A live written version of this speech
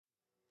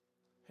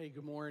Hey,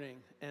 good morning.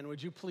 And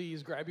would you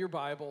please grab your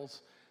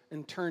Bibles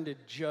and turn to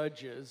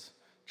Judges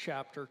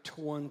chapter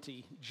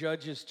 20.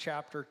 Judges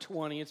chapter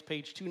 20. It's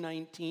page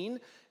 219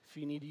 if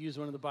you need to use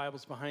one of the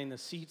Bibles behind the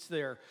seats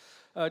there.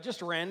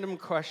 Just a random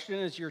question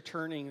as you're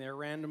turning there.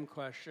 Random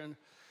question.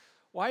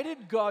 Why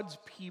did God's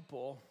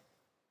people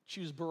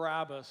choose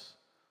Barabbas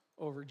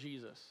over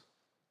Jesus?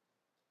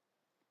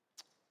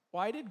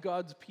 Why did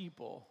God's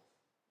people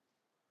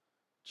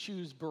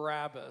choose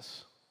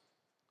Barabbas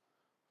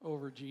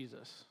over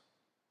Jesus?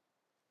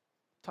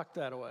 Tuck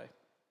that away.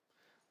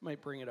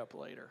 Might bring it up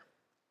later.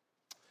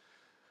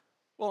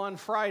 Well, on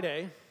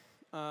Friday,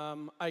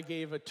 I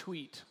gave a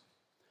tweet,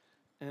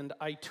 and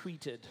I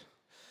tweeted.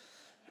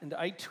 And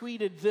I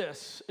tweeted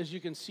this, as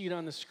you can see it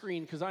on the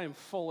screen, because I am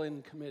full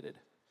in committed.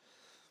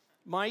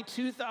 My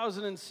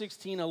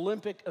 2016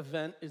 Olympic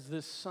event is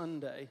this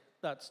Sunday.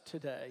 That's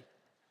today.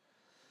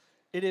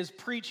 It is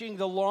preaching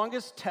the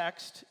longest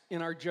text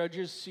in our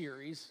Judges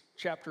series,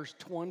 chapters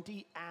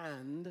 20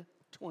 and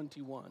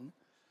 21.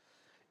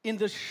 In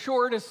the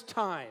shortest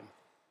time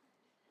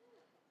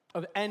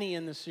of any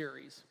in the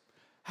series.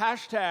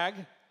 Hashtag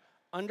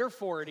under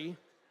 40.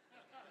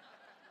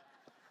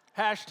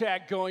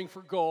 Hashtag going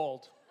for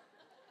gold.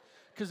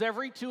 Because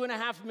every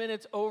 2.5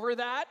 minutes over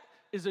that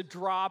is a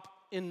drop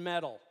in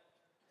medal.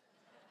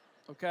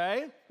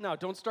 Okay? Now,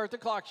 don't start the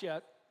clocks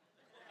yet.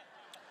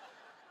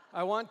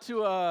 I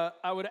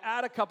would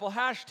add a couple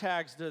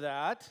hashtags to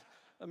that,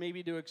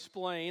 maybe to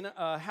explain.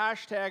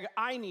 Hashtag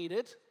I need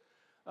it.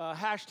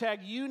 Hashtag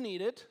you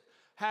need it.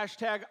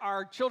 Hashtag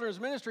our children's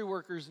ministry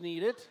workers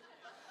need it.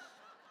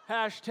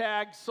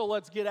 Hashtag so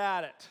let's get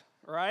at it,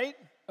 right?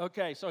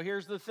 Okay, so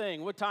here's the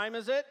thing. What time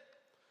is it?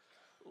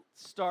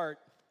 Let's start.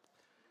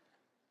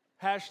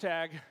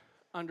 Hashtag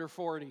under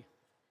 40.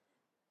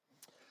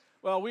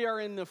 Well, we are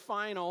in the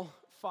final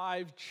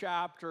 5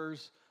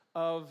 chapters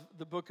of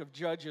the book of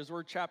Judges.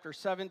 We're chapter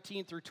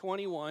 17 through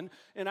 21,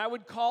 and I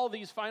would call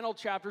these final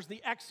chapters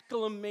the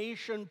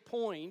exclamation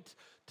point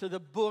to the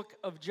book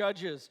of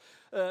Judges.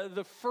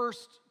 The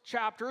first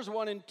chapters,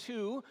 1 and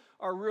 2,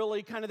 are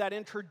really kind of that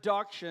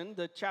introduction.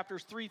 The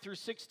chapters 3 through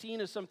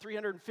 16 is some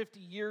 350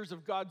 years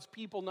of God's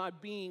people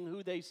not being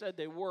who they said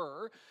they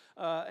were.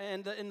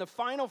 And in the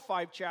final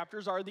 5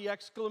 chapters are the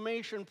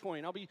exclamation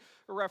point. I'll be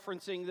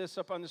referencing this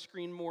up on the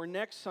screen more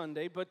next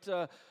Sunday, but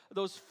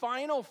those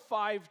final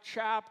 5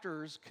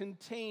 chapters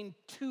contain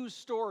 2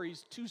 story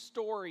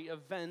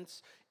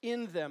events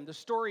in them. The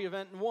story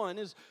event 1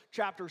 is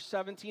chapters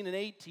 17 and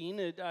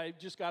 18. I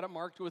just got it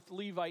marked with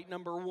Levite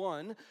number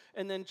 1.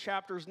 And then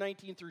chapters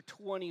 19 through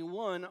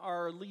 21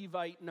 are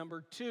Levite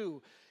number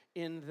 2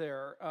 in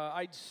there.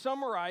 I'd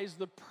summarize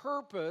the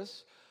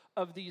purpose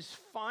of these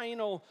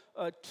final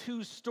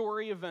 2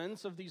 story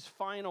events, of these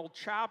final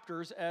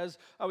chapters, as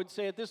I would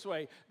say it this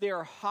way. They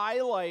are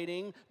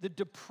highlighting the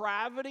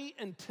depravity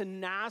and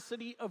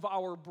tenacity of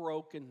our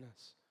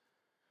brokenness.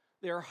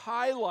 They're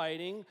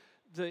highlighting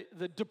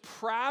the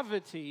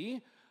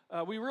depravity.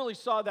 We really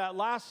saw that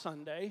last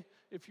Sunday.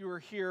 If you were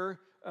here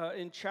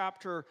in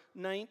chapter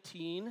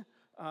 19,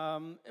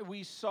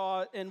 we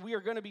saw, and we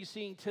are going to be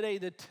seeing today,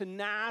 the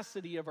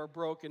tenacity of our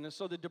brokenness.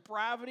 So the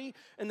depravity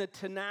and the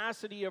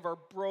tenacity of our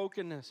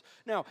brokenness.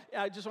 Now,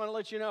 I just want to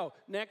let you know,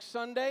 next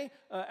Sunday,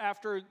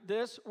 after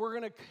this, we're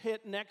going to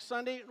hit next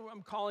Sunday.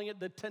 I'm calling it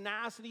the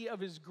tenacity of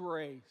His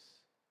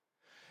grace.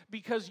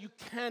 Because you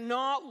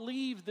cannot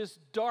leave this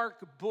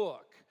dark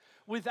book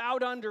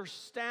without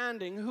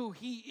understanding who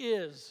He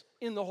is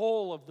in the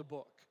whole of the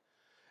book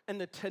and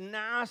the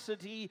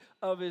tenacity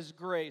of His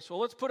grace. Well,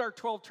 let's put our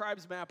 12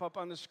 tribes map up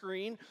on the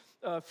screen.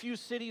 A few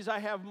cities I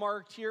have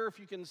marked here, if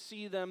you can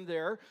see them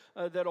there,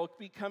 that'll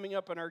be coming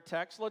up in our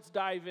text. Let's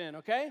dive in,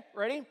 okay?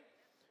 Ready?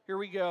 Here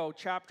we go,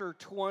 chapter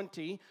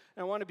 20.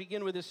 And I want to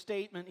begin with a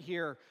statement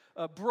here.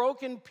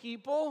 Broken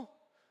people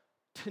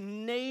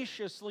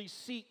tenaciously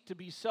seek to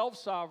be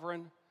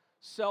self-sovereign,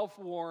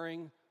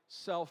 self-warring,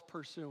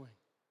 self-pursuing.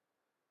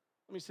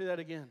 Let me say that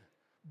again.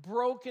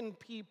 Broken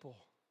people,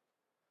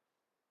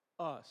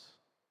 us,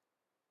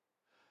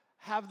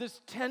 have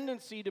this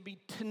tendency to be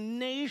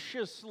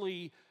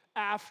tenaciously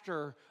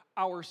after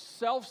our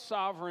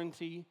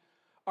self-sovereignty,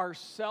 our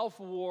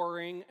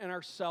self-warring, and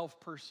our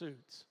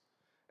self-pursuits.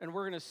 And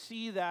we're going to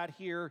see that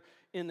here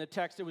in the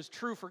text. It was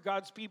true for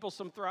God's people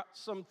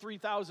some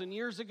 3,000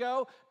 years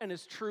ago, and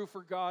it's true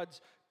for God's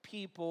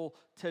people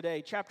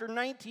today. Chapter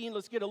 19,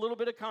 let's get a little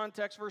bit of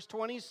context. Verse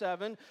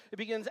 27, it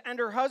begins, "And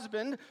her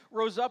husband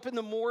rose up in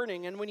the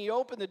morning, and when he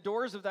opened the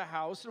doors of the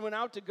house and went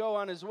out to go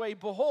on his way,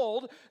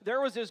 behold,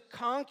 there was his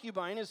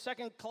concubine, his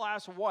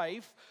second-class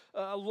wife,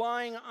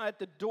 lying at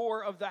the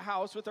door of the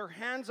house with her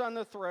hands on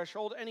the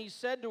threshold, and he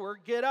said to her,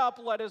 'Get up,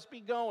 let us be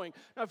going.'"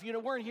 Now, if you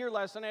weren't here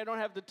last Sunday, I don't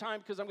have the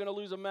time because I'm going to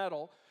lose a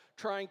medal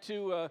trying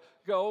to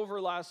go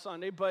over last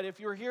Sunday. But if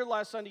you were here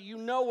last Sunday, you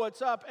know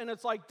what's up. And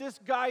it's like, this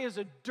guy is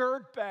a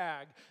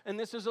dirtbag. And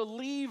this is a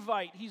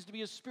Levite. He's to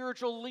be a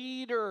spiritual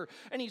leader.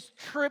 And he's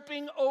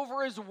tripping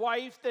over his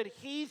wife that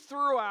he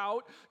threw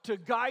out to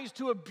guys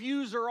to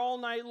abuse her all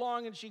night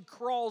long. And she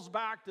crawls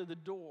back to the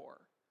door.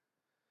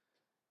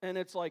 And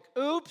it's like,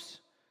 oops,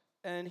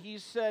 And he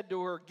said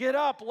to her, "Get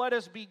up, let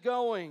us be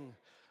going."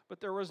 But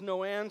there was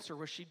no answer.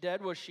 Was she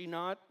dead? Was she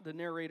not? The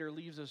narrator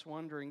leaves us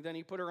wondering. Then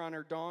he put her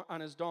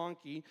on his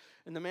donkey,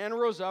 and the man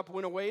rose up,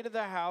 went away to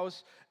the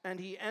house, and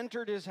he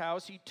entered his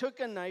house. He took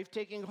a knife,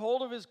 taking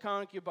hold of his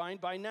concubine.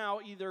 By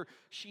now, either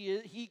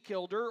he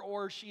killed her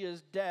or she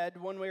is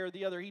dead, one way or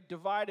the other. He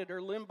divided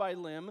her limb by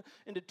limb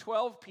into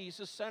 12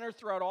 pieces, sent her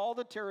throughout all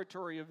the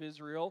territory of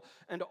Israel,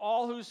 and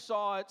all who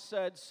saw it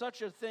said,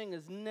 "Such a thing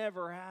has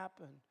never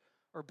happened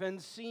or been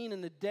seen in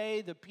the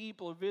day the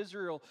people of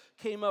Israel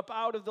came up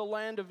out of the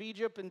land of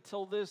Egypt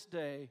until this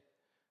day.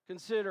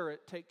 Consider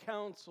it, take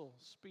counsel,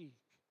 speak."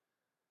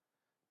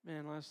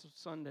 Man, last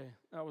Sunday,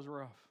 that was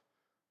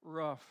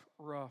rough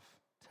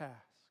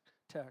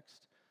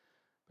text.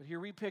 But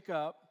here we pick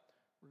up.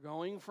 We're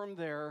going from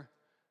there.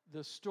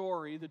 The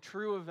story, the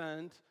true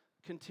event,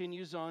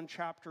 continues on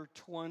chapter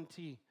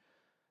 20.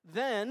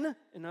 Then,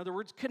 in other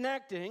words,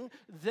 connecting,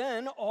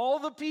 then all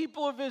the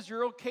people of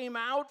Israel came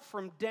out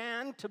from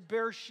Dan to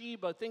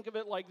Beersheba. Think of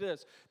it like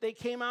this. They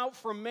came out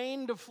from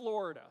Maine to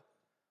Florida.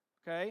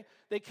 Okay?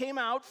 They came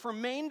out from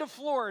Maine to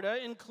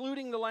Florida,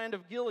 including the land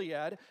of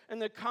Gilead,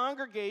 and the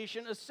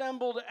congregation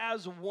assembled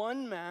as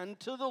one man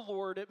to the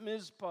Lord at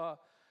Mizpah.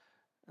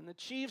 And the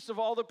chiefs of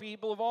all the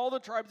people of all the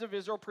tribes of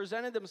Israel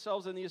presented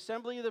themselves in the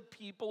assembly of the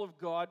people of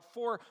God,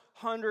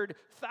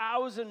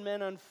 400,000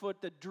 men on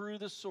foot that drew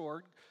the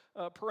sword.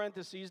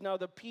 Parentheses, now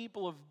the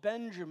people of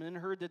Benjamin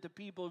heard that the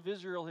people of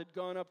Israel had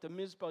gone up to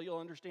Mizpah. You'll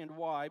understand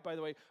why. By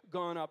the way,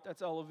 gone up,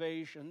 that's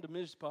elevation, to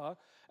Mizpah.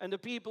 And the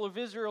people of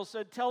Israel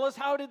said, "Tell us,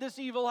 how did this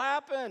evil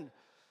happen?"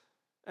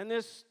 And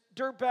this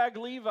dirtbag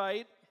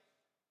Levite,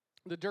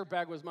 the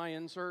dirtbag was my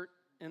insert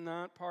in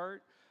that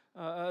part.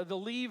 The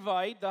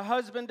Levite, the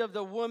husband of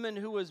the woman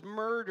who was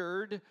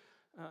murdered,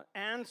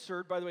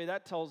 answered. By the way,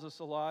 that tells us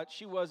a lot.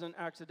 She wasn't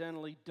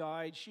accidentally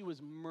died. She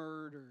was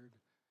murdered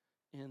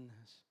in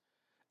this.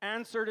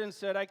 Answered and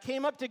said, "I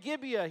came up to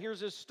Gibeah,"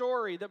 here's his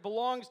story, "that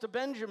belongs to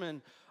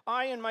Benjamin.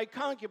 I and my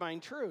concubine,"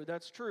 true,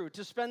 that's true,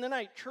 "to spend the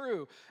night,"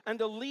 true. "And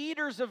the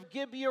leaders of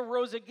Gibeah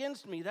rose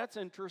against me." That's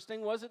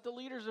interesting. Was it the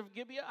leaders of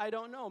Gibeah? I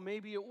don't know.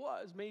 Maybe it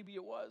was. Maybe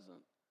it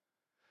wasn't.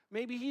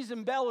 Maybe he's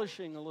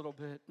embellishing a little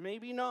bit.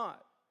 Maybe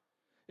not.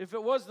 If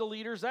it was the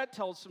leaders, that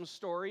tells some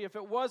story. If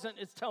it wasn't,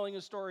 it's telling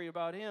a story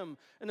about him.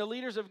 "And the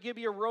leaders of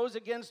Gibeah rose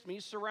against me,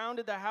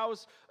 surrounded the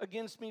house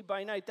against me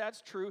by night."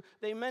 That's true.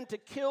 They meant to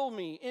kill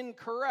me.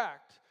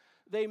 Incorrect.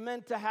 They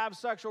meant to have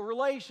sexual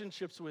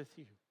relationships with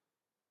you.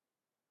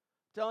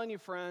 I'm telling you,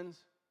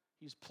 friends,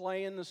 he's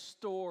playing the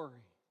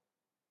story.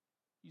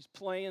 He's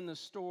playing the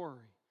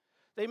story.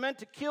 They meant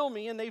to kill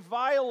me, and they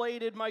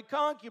violated my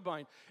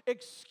concubine.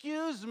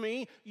 Excuse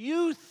me,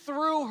 you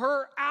threw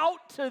her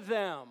out to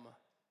them.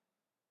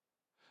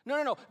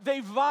 No.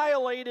 They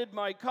violated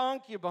my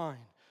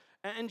concubine,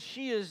 and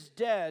she is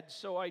dead.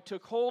 So I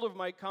took hold of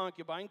my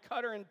concubine,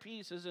 cut her in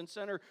pieces, and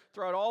sent her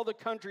throughout all the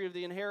country of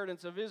the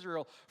inheritance of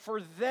Israel.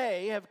 For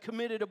they have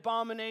committed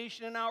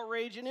abomination and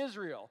outrage in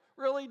Israel.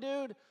 Really,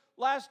 dude?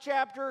 Last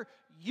chapter,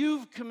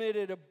 you've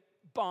committed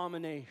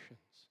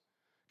abominations.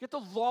 Get the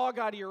log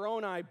out of your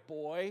own eye,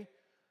 boy.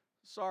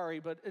 Sorry,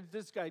 but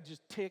this guy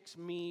just ticks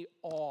me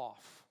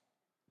off.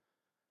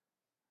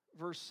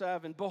 Verse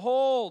 7,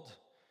 "Behold,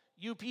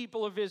 you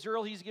people of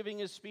Israel," he's giving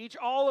his speech,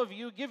 "all of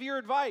you, give your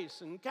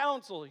advice and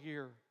counsel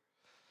here."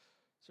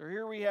 So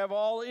here we have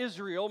all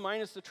Israel,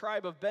 minus the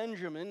tribe of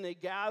Benjamin. They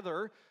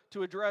gather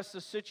to address the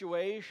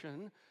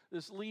situation.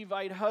 This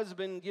Levite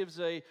husband gives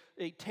a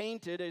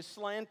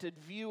slanted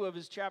view of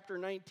his chapter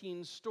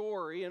 19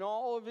 story, and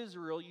all of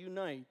Israel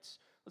unites.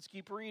 Let's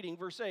keep reading.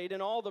 Verse 8,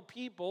 "And all the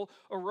people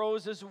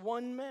arose as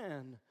one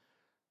man,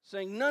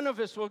 saying, 'None of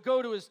us will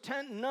go to his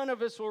tent, none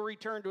of us will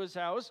return to his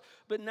house.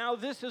 But now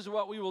this is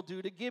what we will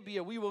do to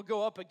Gibeah. We will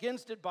go up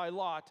against it by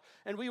lot,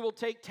 and we will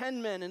take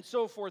 10 men,' and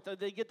so forth."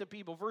 They get the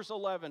people. Verse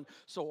 11,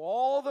 "So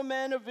all the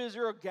men of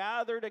Israel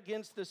gathered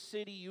against the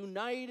city,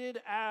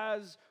 united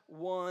as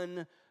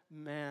one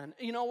man."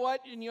 You know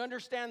what? And you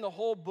understand the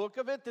whole book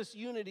of it, this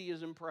unity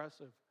is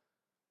impressive.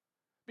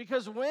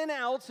 Because when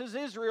else has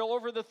Israel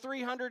over the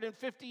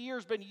 350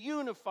 years been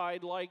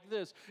unified like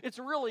this? It's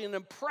really an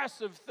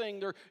impressive thing.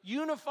 They're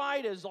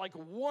unified as like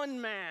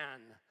one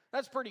man.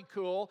 That's pretty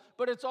cool,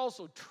 but it's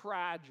also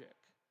tragic.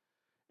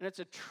 And it's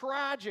a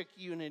tragic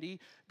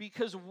unity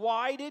because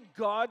why did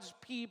God's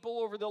people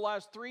over the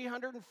last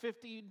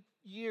 350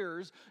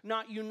 years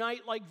not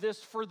unite like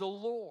this for the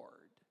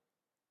Lord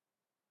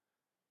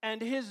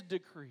and His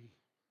decree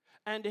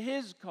and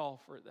His call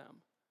for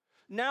them?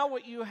 Now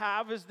what you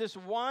have is this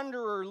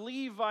wanderer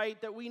Levite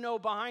that we know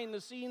behind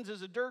the scenes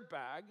is a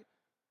dirtbag,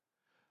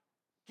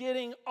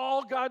 getting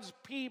all God's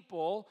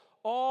people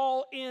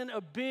all in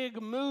a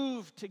big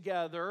move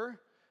together,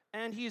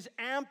 and he's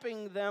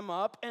amping them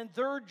up, and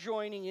they're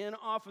joining in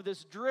off of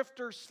this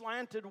drifter,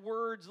 slanted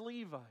words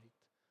Levite.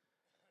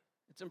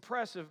 It's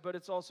impressive, but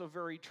it's also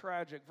very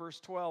tragic.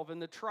 Verse 12,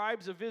 "And the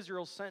tribes of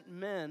Israel sent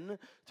men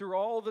through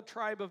all the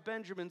tribe of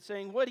Benjamin,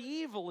 saying, 'What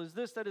evil is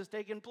this that has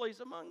taken place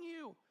among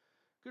you?'"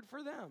 Good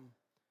for them.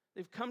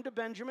 They've come to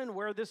Benjamin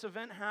where this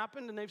event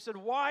happened, and they've said,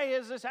 why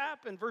has this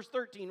happened? Verse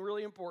 13,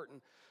 really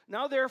important.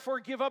 Now therefore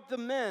give up the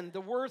men,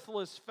 the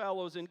worthless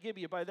fellows in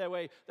Gibeah. By the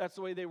way, that's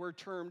the way they were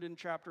termed in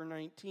chapter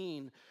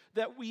 19.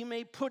 That we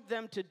may put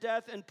them to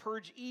death and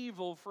purge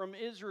evil from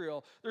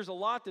Israel. There's a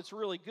lot that's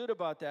really good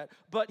about that.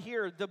 But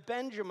here, the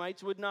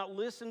Benjamites would not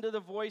listen to the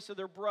voice of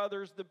their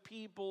brothers, the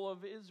people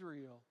of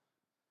Israel.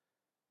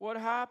 What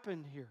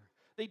happened here?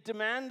 They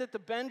demand that the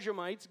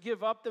Benjamites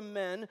give up the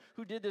men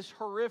who did this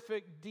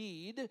horrific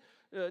deed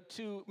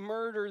to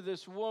murder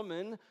this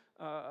woman.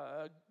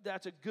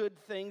 That's a good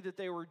thing that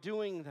they were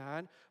doing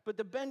that. But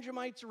the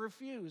Benjamites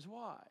refuse.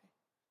 Why?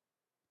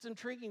 It's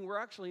intriguing. We're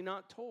actually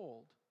not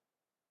told.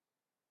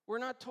 We're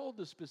not told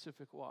the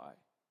specific why.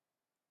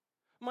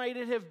 Might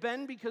it have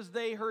been because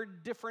they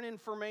heard different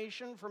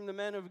information from the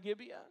men of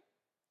Gibeah?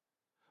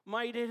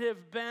 Might it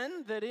have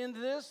been that in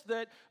this,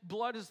 that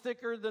blood is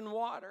thicker than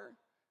water?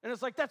 And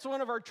it's like, that's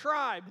one of our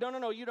tribe.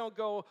 No, you don't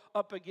go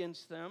up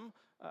against them.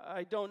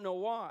 I don't know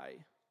why.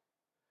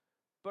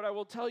 But I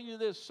will tell you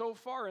this, so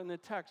far in the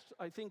text,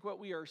 I think what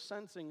we are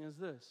sensing is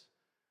this.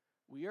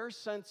 We are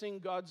sensing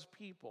God's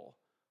people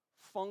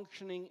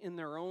functioning in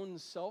their own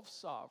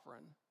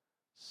self-sovereign,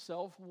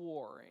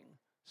 self-warring,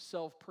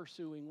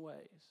 self-pursuing ways.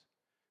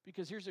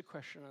 Because here's a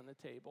question on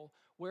the table.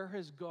 Where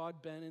has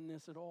God been in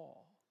this at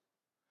all?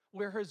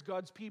 Where has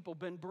God's people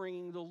been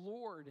bringing the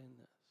Lord in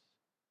this?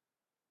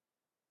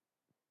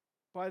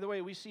 By the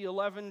way, we see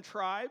 11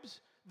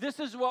 tribes. This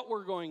is what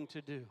we're going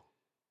to do.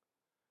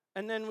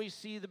 And then we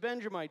see the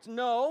Benjamites.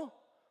 No,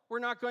 we're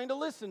not going to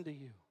listen to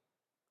you.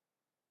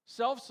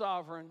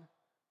 Self-sovereign,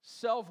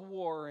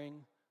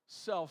 self-warring,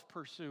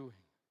 self-pursuing.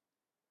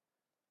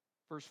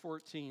 Verse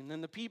 14,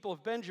 then the people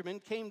of Benjamin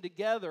came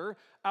together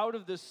out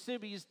of the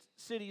cities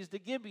to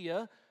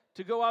Gibeah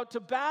to go out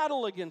to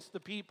battle against the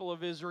people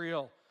of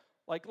Israel.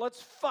 Like,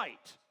 let's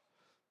fight.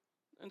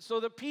 And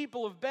so the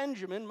people of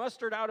Benjamin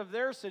mustered out of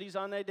their cities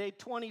on that day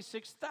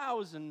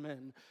 26,000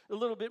 men. A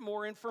little bit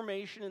more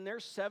information in there.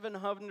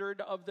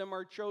 700 of them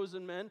are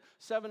chosen men.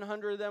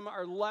 700 of them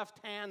are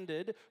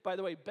left-handed. By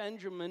the way,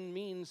 Benjamin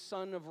means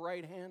son of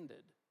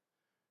right-handed.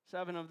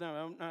 7 of them.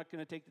 I'm not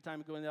going to take the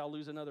time to go into that. I'll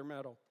lose another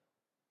medal.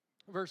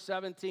 Verse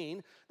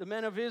 17, the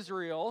men of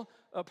Israel,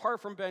 apart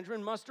from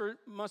Benjamin,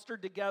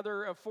 mustered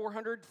together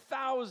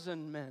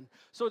 400,000 men.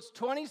 So it's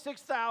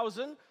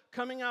 26,000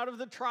 coming out of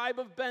the tribe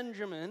of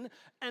Benjamin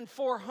and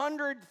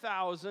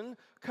 400,000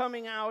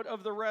 coming out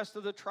of the rest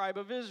of the tribe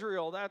of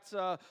Israel. That's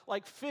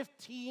like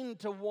 15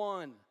 to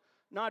 1.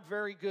 Not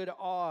very good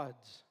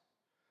odds.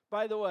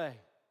 By the way,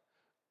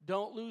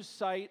 don't lose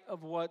sight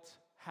of what's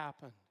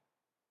happened.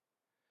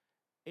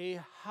 A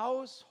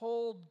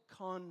household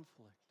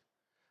conflict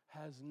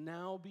has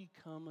now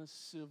become a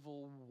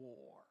civil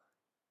war.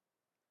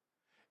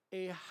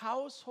 A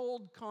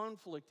household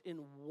conflict in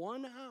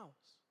one house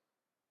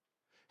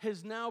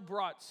has now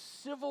brought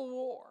civil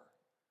war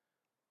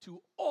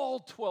to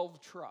all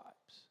 12 tribes.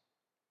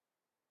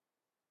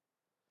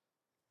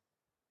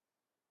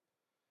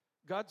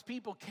 God's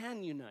people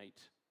can unite,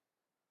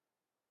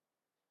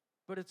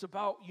 but it's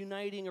about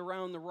uniting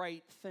around the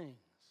right things.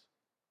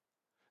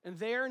 And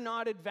they're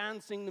not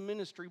advancing the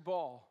ministry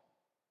ball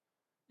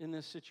in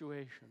this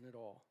situation at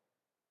all.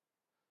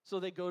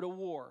 So they go to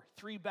war.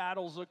 3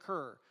 battles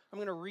occur. I'm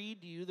going to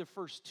read to you the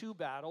first 2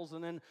 battles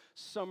and then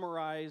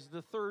summarize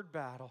the third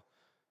battle.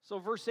 So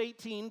verse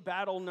 18,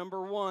 battle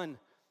number 1.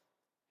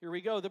 Here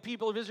we go. The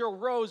people of Israel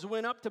rose,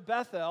 went up to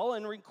Bethel,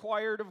 and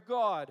inquired of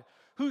God,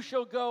 who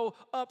shall go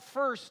up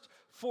first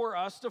for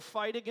us to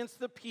fight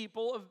against the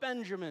people of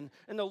Benjamin?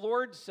 And the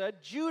Lord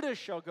said, Judah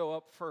shall go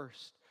up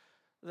first.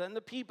 Then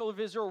the people of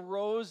Israel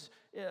rose.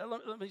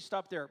 Let me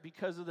stop there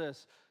because of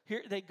this.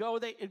 Here they go,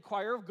 they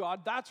inquire of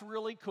God. That's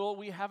really cool.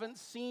 We haven't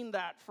seen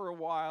that for a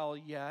while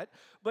yet.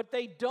 But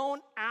they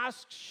don't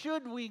ask,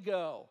 should we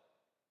go?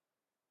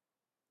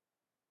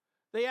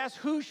 They ask,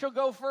 who shall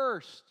go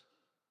first?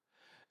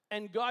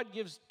 And God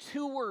gives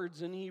 2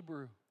 words in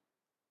Hebrew.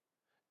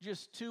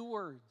 Just 2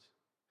 words.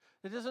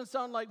 It doesn't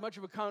sound like much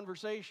of a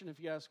conversation, if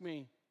you ask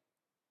me.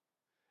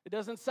 It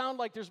doesn't sound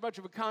like there's much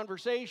of a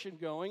conversation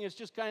going. It's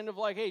just kind of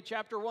like, hey,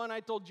 chapter 1,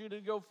 I told you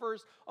to go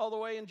first, all the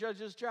way in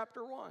Judges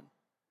chapter 1.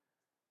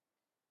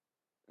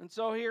 And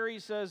so here he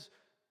says,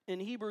 in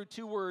Hebrew,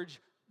 2 words,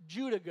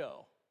 Judah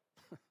go.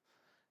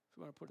 If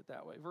you want to put it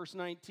that way. Verse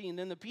 19,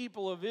 then the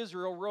people of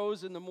Israel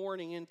rose in the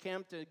morning and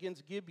camped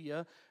against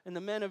Gibeah, and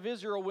the men of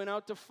Israel went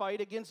out to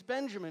fight against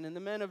Benjamin. And the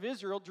men of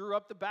Israel drew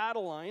up the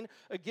battle line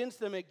against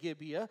them at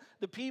Gibeah.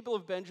 The people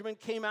of Benjamin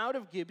came out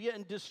of Gibeah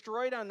and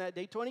destroyed on that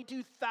day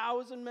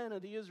 22,000 men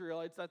of the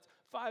Israelites. That's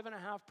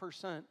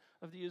 5.5%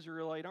 of the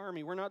Israelite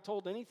army. We're not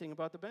told anything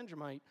about the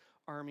Benjamite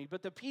army.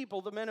 But the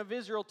people, the men of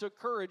Israel, took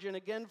courage and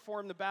again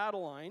formed the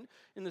battle line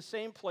in the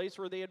same place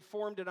where they had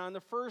formed it on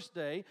the first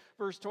day.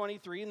 Verse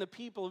 23, and the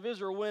people of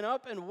Israel went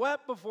up and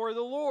wept before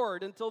the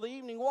Lord until the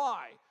evening.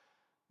 Why?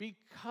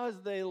 Because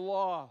they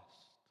lost.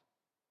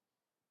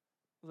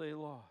 They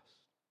lost.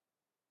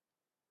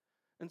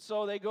 And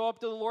so they go up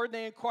to the Lord and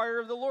they inquire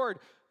of the Lord,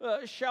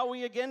 shall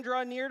we again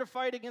draw near to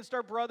fight against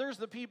our brothers,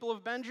 the people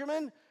of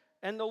Benjamin?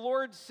 And the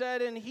Lord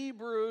said in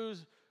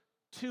Hebrews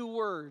 2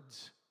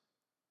 words,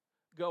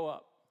 go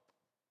up.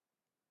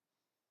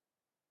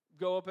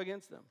 Go up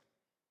against them.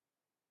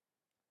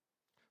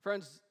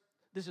 Friends,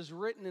 this is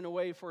written in a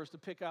way for us to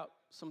pick out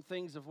some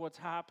things of what's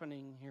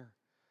happening here.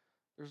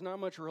 There's not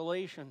much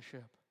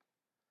relationship.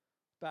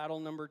 Battle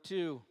number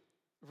 2,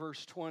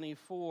 verse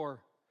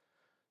 24.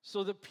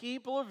 So the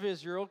people of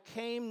Israel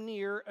came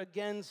near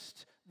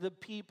against the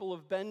people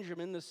of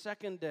Benjamin the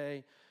second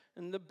day,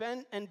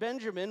 and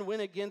Benjamin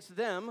went against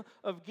them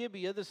of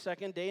Gibeah the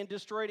second day and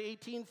destroyed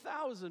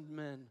 18,000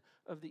 men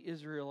of the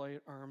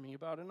Israelite army.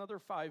 About another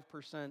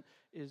 5%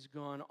 is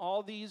gone.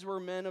 All these were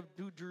men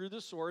who drew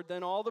the sword.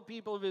 Then all the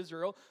people of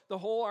Israel, the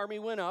whole army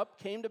went up,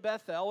 came to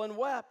Bethel, and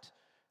wept.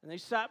 And they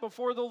sat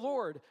before the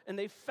Lord, and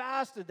they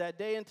fasted that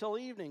day until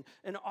evening,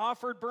 and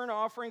offered burnt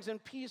offerings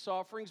and peace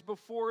offerings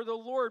before the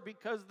Lord,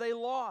 because they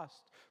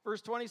lost.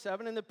 Verse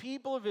 27, and the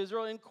people of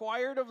Israel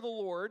inquired of the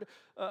Lord,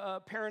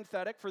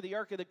 parenthetic, for the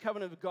ark of the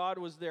covenant of God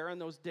was there in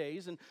those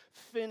days, and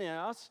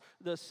Phinehas,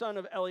 the son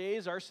of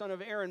Eleazar, son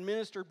of Aaron,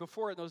 ministered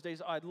before it in those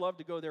days. I'd love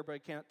to go there, but I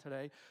can't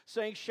today.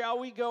 Saying, shall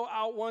we go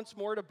out once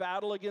more to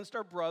battle against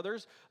our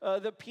brothers,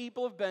 the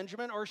people of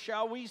Benjamin, or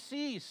shall we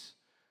cease?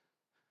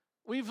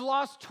 We've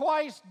lost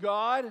twice,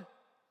 God.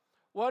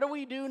 What do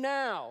we do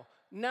now?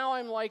 Now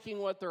I'm liking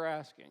what they're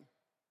asking.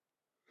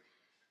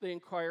 They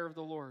inquire of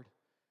the Lord.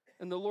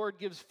 And the Lord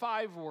gives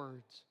 5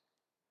 words.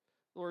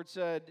 The Lord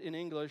said in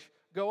English,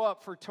 go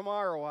up, for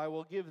tomorrow I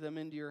will give them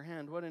into your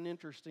hand. What an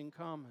interesting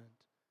comment.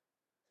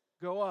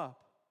 Go up.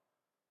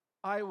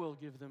 I will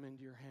give them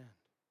into your hand.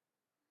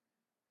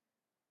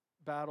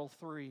 Battle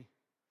 3,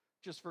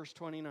 just verse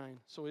 29.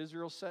 So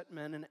Israel set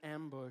men in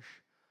ambush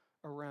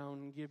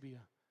around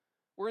Gibeah.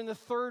 We're in the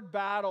 3rd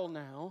battle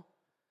now.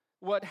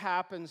 What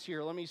happens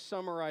here? Let me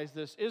summarize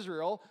this.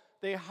 Israel,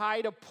 they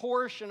hide a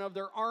portion of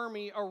their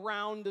army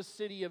around the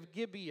city of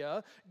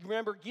Gibeah.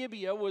 Remember,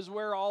 Gibeah was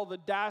where all the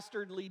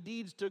dastardly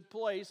deeds took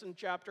place in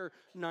chapter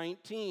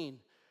 19.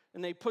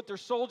 And they put their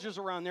soldiers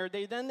around there.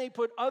 They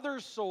put other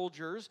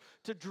soldiers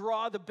to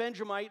draw the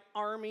Benjamite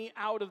army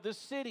out of the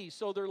city.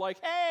 So they're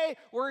like, hey,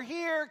 we're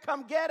here,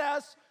 come get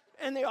us.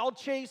 And they all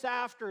chase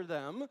after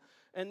them.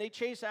 And they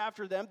chase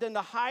after them. Then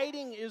the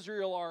hiding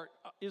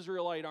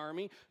Israelite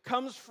army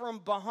comes from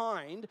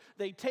behind.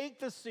 They take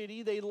the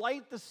city. They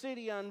light the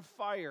city on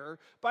fire.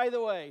 By the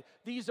way,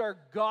 these are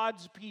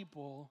God's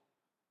people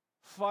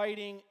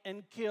fighting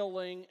and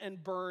killing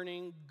and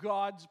burning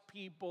God's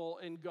people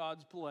in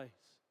God's place.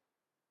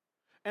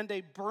 And they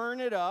burn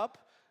it up.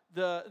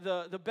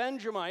 The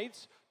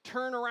Benjamites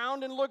turn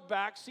around and look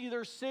back, see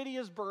their city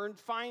is burned,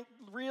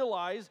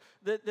 realize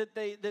that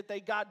they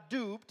got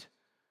duped.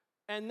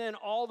 And then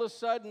all of a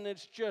sudden,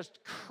 it's just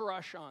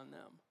crush on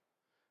them.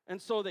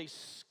 And so they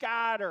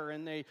scatter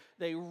and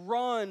they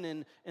run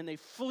and they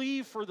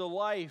flee for the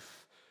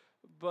life.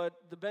 But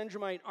the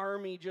Benjamite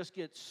army just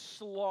gets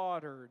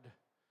slaughtered.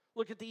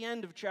 Look at the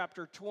end of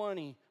chapter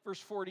 20, verse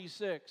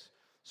 46.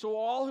 So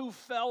all who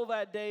fell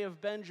that day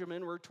of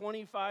Benjamin were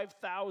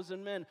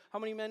 25,000 men. How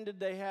many men did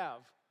they have?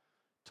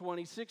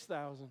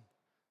 26,000.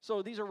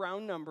 So these are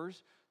round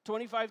numbers.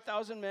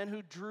 25,000 men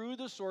who drew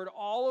the sword,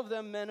 all of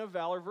them men of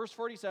valor. Verse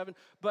 47,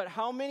 but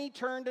how many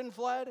turned and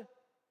fled?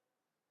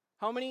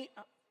 How many?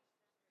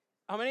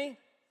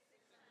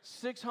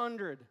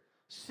 600.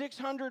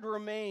 600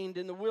 remained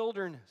in the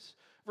wilderness.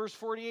 Verse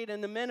 48,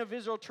 and the men of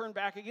Israel turned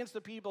back against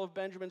the people of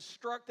Benjamin,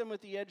 struck them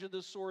with the edge of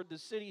the sword, the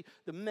city,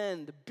 the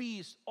men, the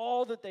beasts,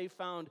 all that they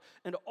found,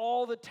 and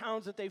all the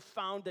towns that they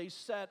found they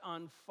set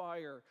on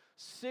fire.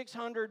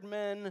 600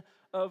 men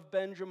of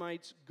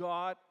Benjamites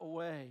got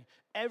away.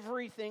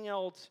 Everything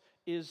else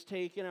is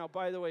taken out.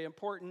 By the way,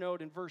 important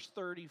note in verse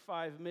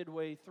 35,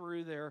 midway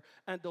through there,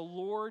 and the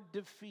Lord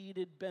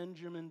defeated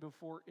Benjamin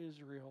before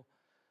Israel.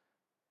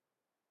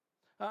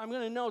 I'm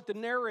going to note the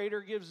narrator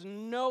gives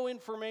no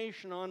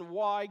information on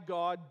why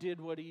God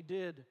did what he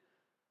did.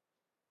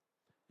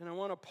 And I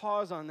want to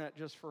pause on that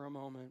just for a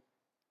moment.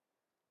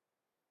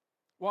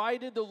 Why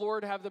did the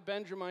Lord have the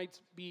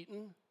Benjamites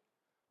beaten?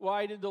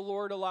 Why did the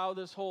Lord allow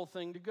this whole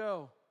thing to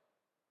go?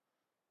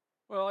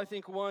 Well, I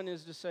think one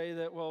is to say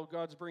that, well,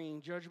 God's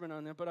bringing judgment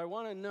on them. But I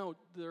want to note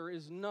there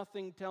is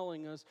nothing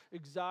telling us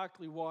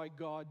exactly why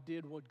God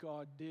did what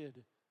God did.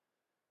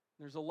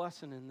 There's a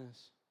lesson in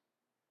this.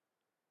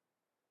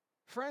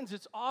 Friends,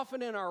 it's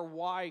often in our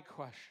why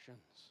questions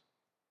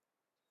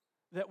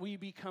that we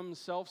become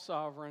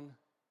self-sovereign,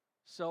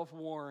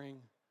 self-warring,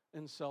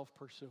 and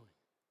self-pursuing.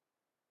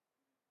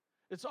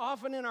 It's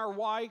often in our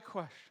why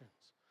questions.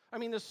 I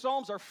mean, the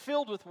Psalms are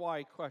filled with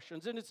why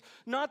questions. And it's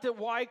not that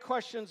why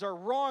questions are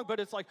wrong, but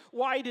it's like,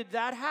 why did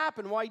that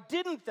happen? Why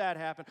didn't that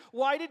happen?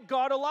 Why did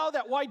God allow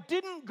that? Why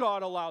didn't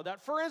God allow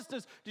that? For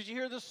instance, did you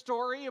hear the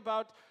story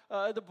about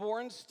the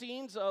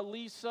Bornsteins,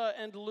 Lisa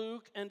and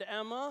Luke and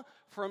Emma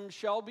from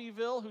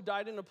Shelbyville, who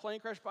died in a plane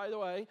crash, by the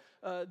way.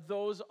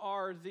 Those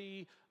are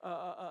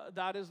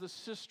that is the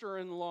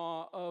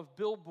sister-in-law of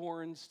Bill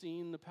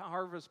Bornstein, the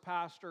Harvest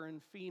pastor in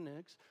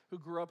Phoenix, who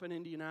grew up in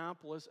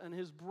Indianapolis. And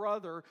his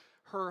brother,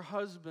 her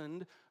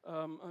husband,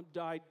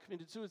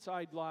 committed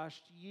suicide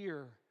last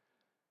year.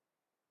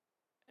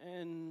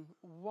 And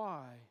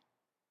why?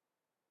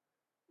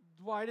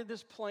 Why did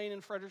this plane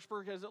in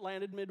Fredericksburg, as it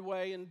landed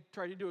midway and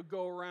tried to do a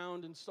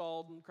go-around and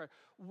stalled and crashed?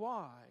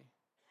 Why?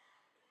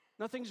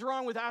 Nothing's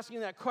wrong with asking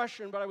that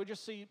question, but I would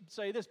just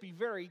say this, be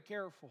very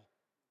careful.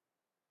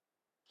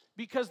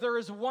 Because there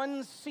is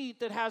one seat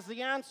that has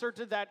the answer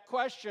to that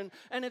question,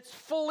 and it's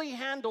fully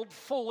handled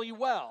fully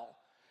well.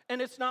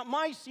 And it's not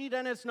my seat,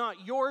 and it's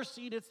not your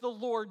seat, it's the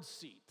Lord's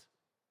seat.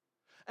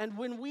 And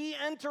when we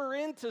enter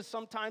into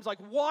sometimes, like,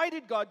 why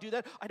did God do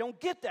that? I don't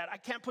get that. I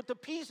can't put the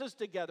pieces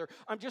together.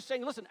 I'm just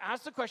saying, listen,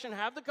 ask the question,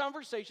 have the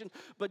conversation,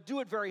 but do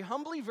it very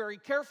humbly, very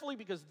carefully,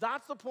 because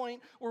that's the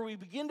point where we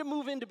begin to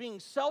move into being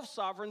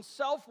self-sovereign,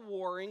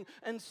 self-warring,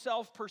 and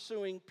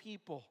self-pursuing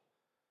people.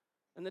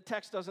 And the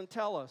text doesn't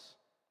tell us.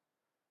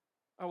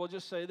 I will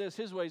just say this,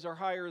 his ways are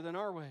higher than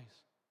our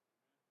ways.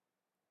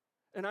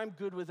 And I'm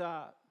good with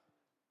that,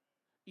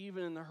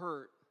 even in the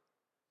hurt,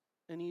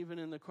 and even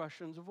in the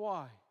questions of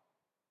why.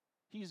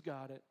 He's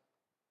got it.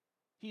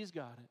 He's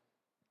got it.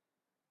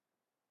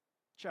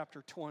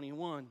 Chapter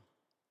 21.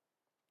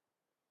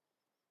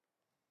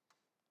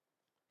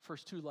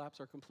 First 2 laps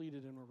are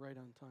completed and we're right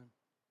on time.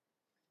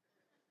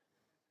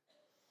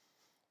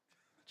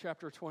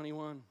 Chapter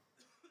 21.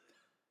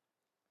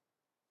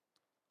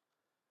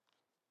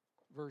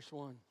 Verse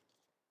 1.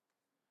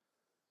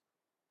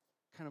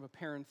 Kind of a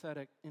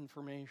parenthetic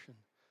information.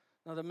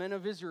 Now the men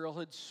of Israel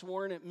had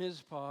sworn at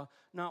Mizpah,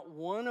 not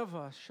one of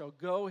us shall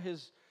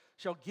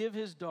give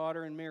his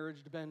daughter in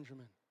marriage to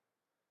Benjamin.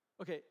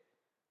 Okay,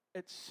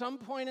 at some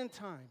point in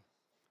time,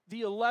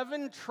 the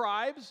 11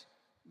 tribes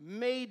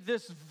made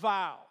this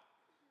vow.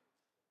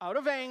 Out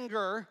of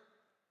anger,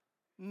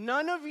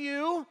 none of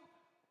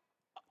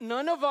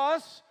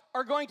us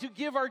are going to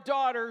give our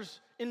daughters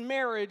in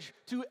marriage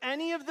to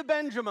any of the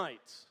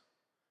Benjamites.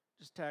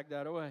 Just tag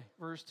that away.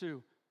 Verse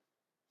 2.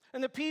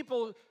 And the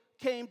people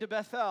came to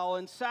Bethel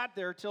and sat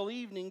there till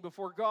evening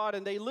before God,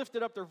 and they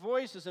lifted up their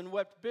voices and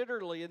wept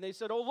bitterly, and they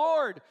said, O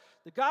Lord,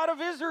 the God of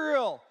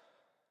Israel,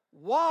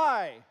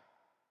 why?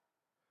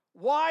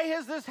 Why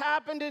has this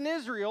happened in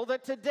Israel,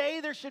 that today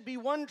there should be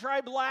one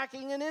tribe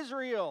lacking in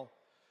Israel?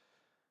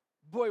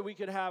 Boy, we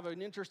could have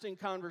an interesting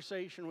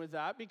conversation with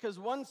that, because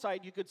one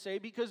side you could say,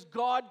 because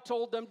God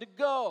told them to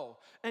go,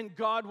 and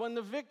God won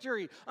the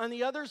victory. On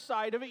the other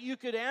side of it, you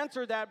could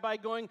answer that by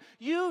going,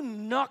 you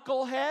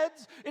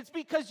knuckleheads, it's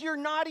because you're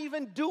not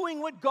even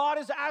doing what God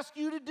has asked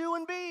you to do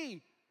and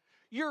be.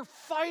 You're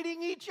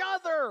fighting each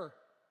other.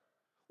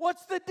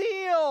 What's the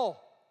deal?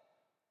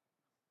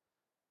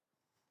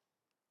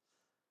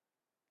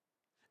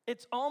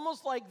 It's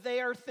almost like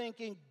they are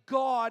thinking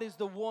God is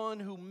the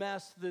one who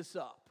messed this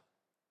up.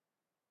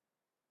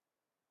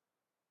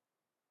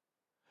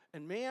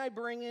 And may I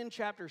bring in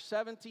chapter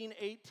 17,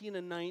 18,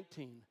 and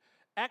 19.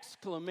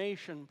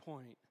 Exclamation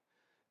point.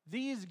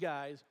 These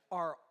guys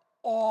are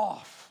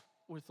off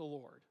with the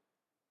Lord.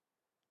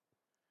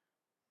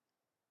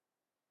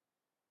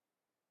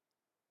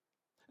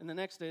 And the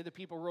next day, the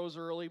people rose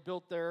early,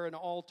 built there an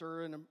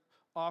altar, and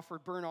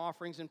offered burnt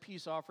offerings and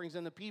peace offerings.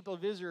 And the people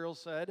of Israel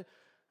said,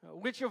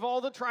 which of all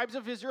the tribes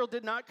of Israel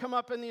did not come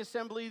up in the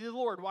assembly of the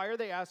Lord? Why are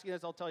they asking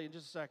this? I'll tell you in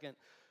just a second.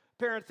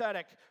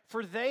 Parenthetic,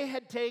 for they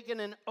had taken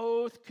an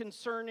oath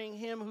concerning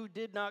him who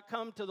did not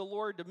come to the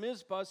Lord to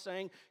Mizpah,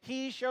 saying,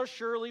 he shall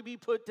surely be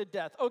put to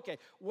death. Okay,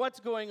 what's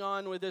going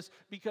on with this?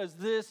 Because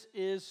this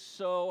is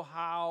so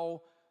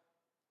how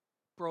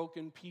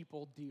broken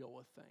people deal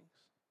with things.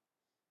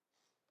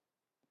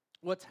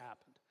 What's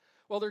happened?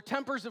 Well, their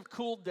tempers have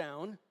cooled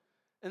down,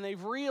 and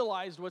they've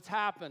realized what's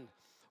happened.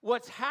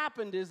 What's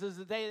happened is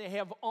that they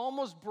have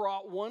almost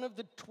brought one of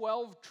the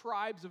 12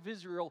 tribes of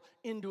Israel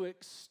into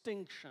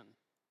extinction.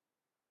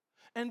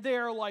 And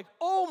they're like,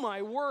 oh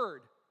my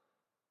word,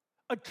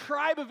 a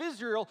tribe of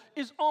Israel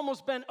is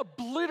almost been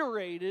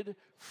obliterated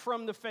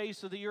from the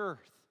face of the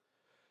earth.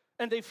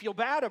 And they feel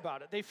bad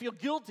about it. They feel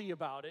guilty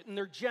about it. And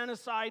they're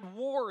genocide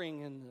warring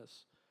in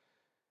this.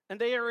 And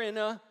they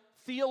are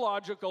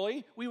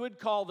theologically, we would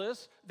call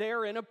this, they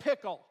are in a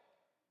pickle.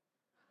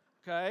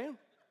 Okay?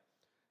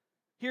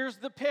 Here's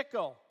the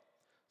pickle.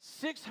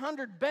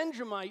 600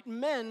 Benjamite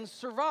men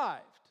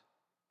survived.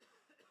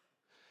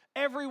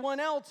 Everyone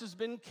else has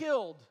been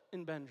killed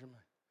in Benjamin.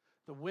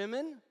 The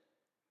women,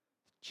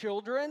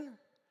 children,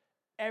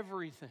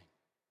 everything.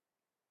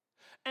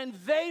 And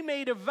they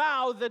made a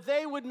vow that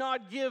they would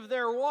not give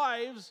their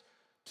wives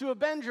to a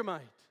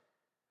Benjamite.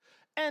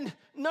 And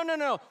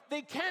no.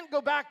 They can't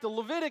go back to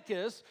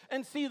Leviticus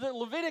and see that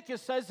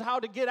Leviticus says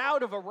how to get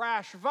out of a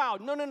rash vow.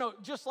 No.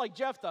 Just like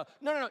Jephthah.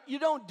 No. You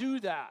don't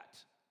do that.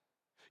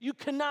 You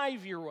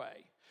connive your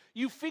way.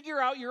 You figure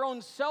out your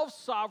own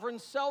self-sovereign,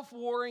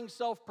 self-warring,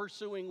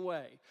 self-pursuing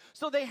way.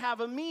 So they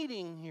have a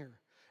meeting here.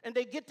 And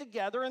they get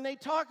together and they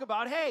talk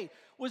about, hey,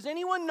 was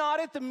anyone not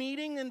at the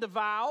meeting in the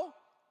vow?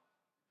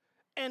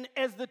 And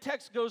as the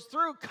text goes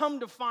through, come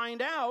to find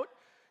out,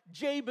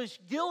 Jabesh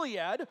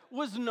Gilead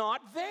was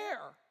not there.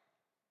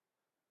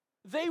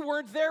 They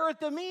weren't there at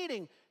the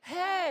meeting.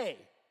 Hey,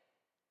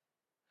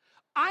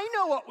 I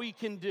know what we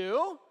can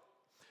do.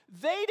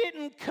 They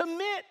didn't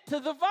commit to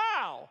the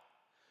vow.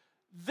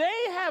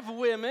 They have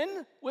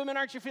women. Women,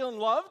 aren't you feeling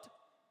loved?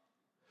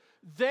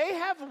 They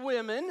have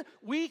women.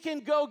 We can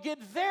go get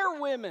their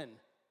women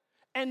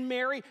and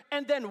marry,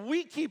 and then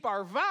we keep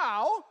our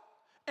vow,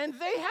 and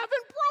they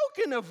haven't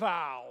broken a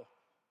vow.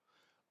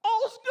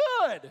 All's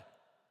good.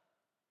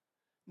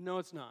 No,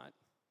 it's not.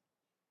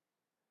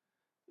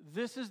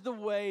 This is the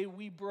way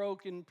we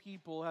broken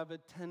people have a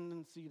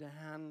tendency to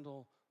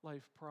handle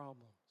life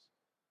problems.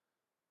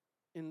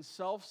 In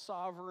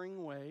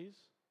self-sovereign ways,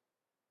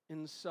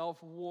 in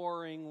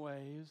self-warring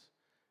ways,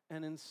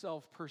 and in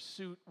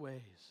self-pursuit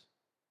ways.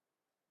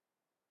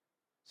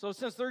 So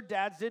since their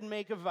dads didn't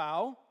make a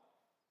vow,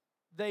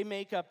 they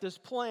make up this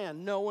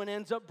plan. No one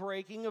ends up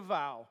breaking a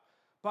vow.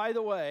 By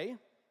the way,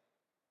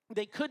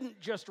 they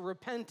couldn't just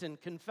repent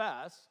and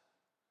confess,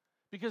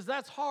 because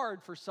that's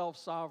hard for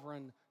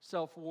self-sovereign,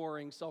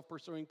 self-warring,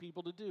 self-pursuing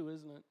people to do,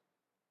 isn't it?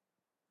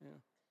 Yeah.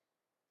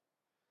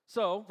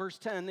 So, verse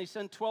 10, they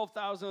sent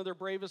 12,000 of their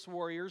bravest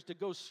warriors to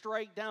go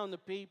strike down the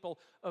people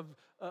of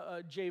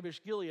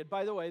Jabesh Gilead.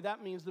 By the way,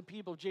 that means the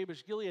people of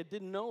Jabesh Gilead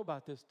didn't know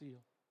about this deal.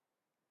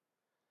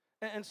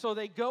 And so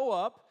they go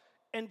up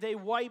and they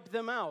wipe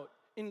them out,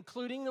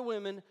 including the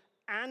women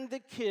and the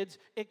kids,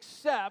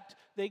 except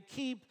they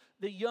keep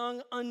the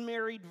young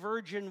unmarried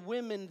virgin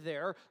women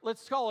there.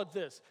 Let's call it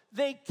this.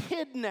 They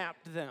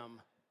kidnapped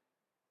them.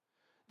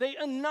 They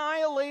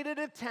annihilated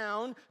a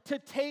town to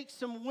take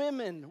some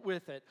women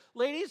with it.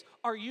 Ladies,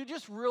 are you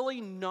just really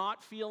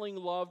not feeling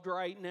loved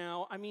right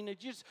now? I mean,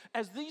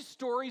 as these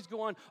stories go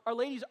on,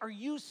 are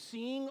you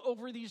seeing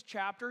over these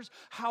chapters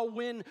how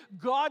when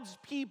God's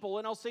people,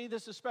 and I'll say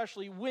this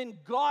especially, when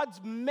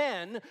God's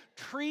men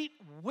treat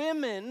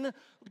women,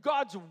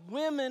 God's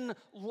women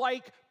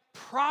like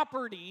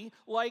property,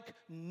 like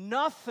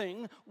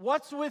nothing,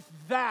 what's with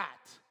that?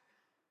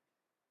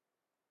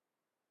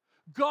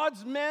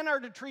 God's men are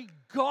to treat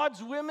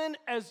God's women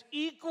as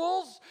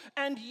equals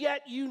and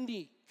yet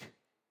unique.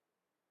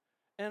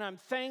 And I'm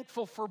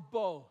thankful for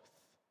both.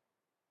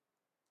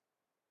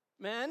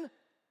 Men,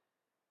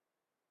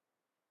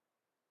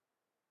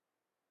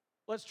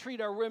 let's treat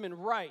our women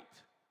right.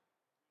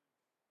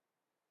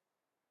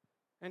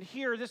 And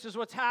here, this is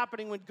what's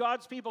happening. When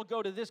God's people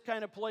go to this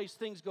kind of place,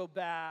 things go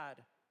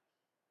bad.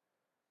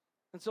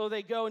 And so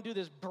they go and do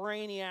this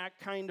brainiac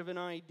kind of an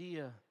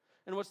idea.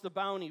 And what's the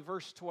bounty?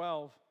 Verse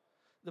 12.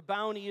 The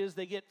bounty is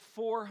they get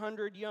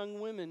 400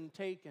 young women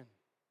taken.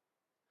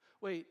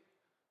 Wait,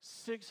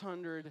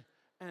 600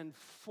 and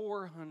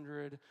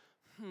 400.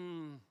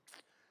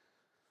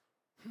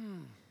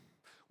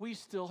 We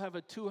still have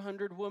a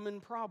 200-woman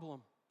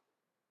problem.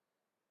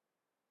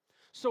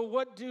 So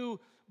what do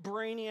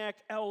brainiac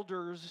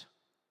elders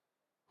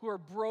who are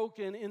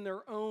broken in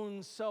their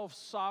own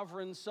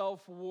self-sovereign,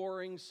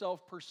 self-warring,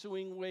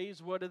 self-pursuing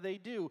ways, what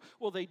do?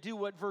 Well, they do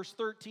what verse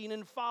 13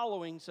 and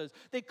following says.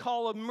 They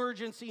call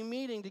emergency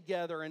meeting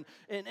together, and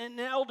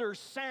elder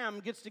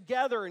Sam gets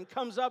together and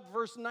comes up,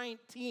 verse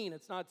 19.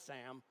 It's not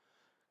Sam,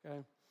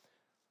 okay?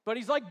 But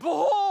he's like,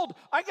 behold,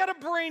 I got a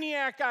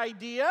brainiac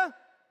idea.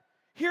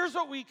 Here's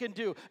what we can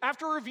do.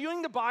 After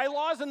reviewing the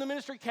bylaws and the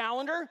ministry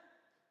calendar,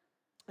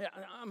 yeah,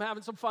 I'm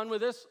having some fun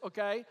with this,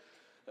 okay,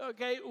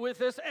 with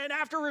this. And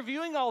after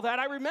reviewing all that,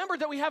 I remembered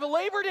that we have a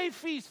Labor Day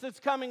feast that's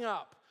coming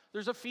up.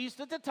 There's a feast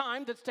at the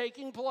time that's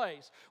taking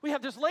place. We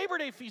have this Labor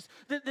Day feast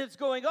that's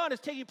going on. It's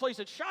taking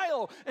place at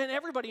Shiloh. And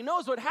everybody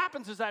knows what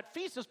happens is that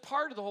feast is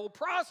part of the whole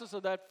process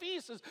of that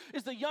feast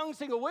is the young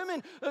single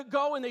women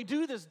go and they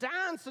do this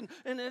dance.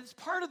 And it's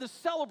part of the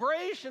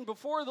celebration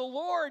before the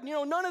Lord. You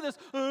know, none of this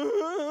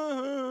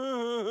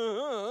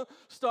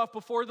stuff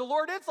before the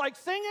Lord. It's like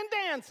singing and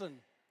dancing.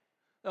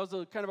 That was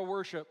a kind of a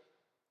worship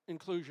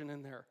inclusion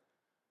in there.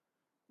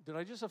 Did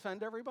I just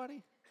offend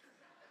everybody?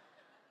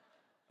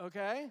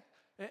 Okay?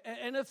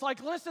 And it's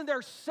like, listen,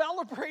 they're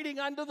celebrating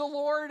unto the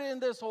Lord in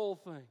this whole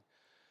thing.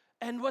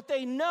 And what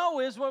they know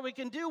is what we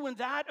can do when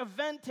that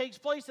event takes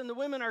place and the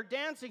women are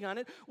dancing on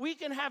it, we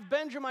can have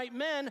Benjamite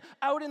men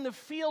out in the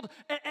field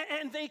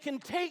and they can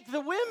take the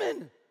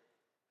women.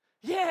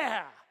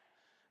 Yeah.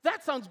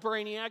 That sounds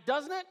brainiac,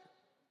 doesn't it?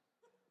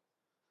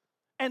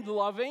 And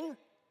loving.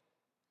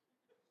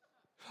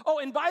 Oh,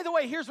 and by the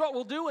way, here's what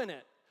we'll do in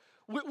it.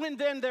 When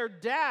then their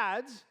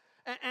dads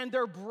And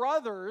their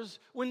brothers,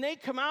 when they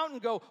come out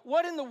and go,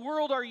 what in the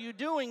world are you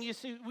doing? You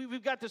see,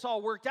 we've got this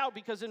all worked out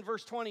because in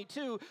verse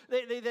 22,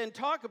 they then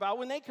talk about,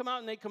 when they come out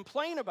and they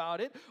complain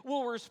about it,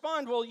 we'll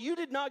respond, well, you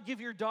did not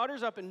give your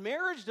daughters up in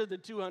marriage to the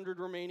 200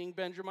 remaining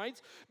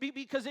Benjamites,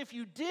 because if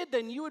you did,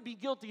 then you would be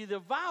guilty of the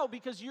vow,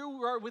 because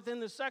you are within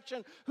the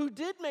section who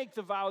did make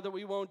the vow that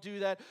we won't do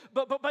that.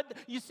 But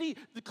you see,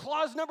 the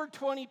clause number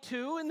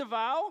 22 in the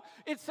vow,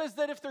 it says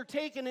that if they're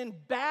taken in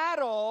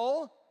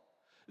battle,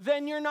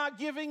 then you're not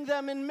giving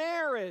them in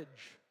marriage.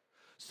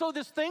 So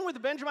this thing with the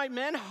Benjamite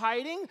men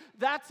hiding,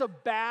 that's a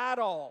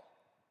battle.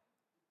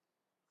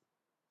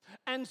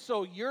 And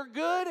so you're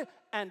good,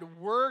 and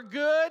we're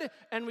good,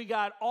 and we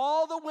got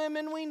all the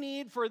women we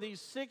need for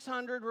these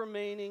 600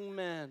 remaining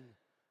men.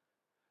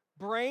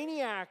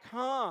 Brainiac,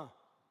 huh?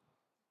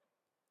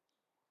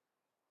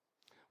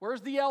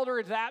 Where's the elder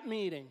at that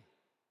meeting?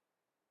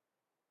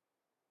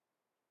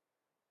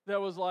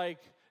 That was like,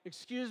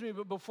 excuse me,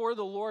 but before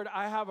the Lord,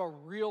 I have a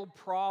real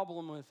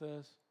problem with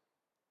this.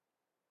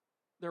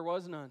 There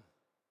was none.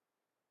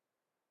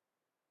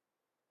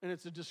 And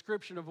it's a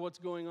description of what's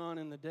going on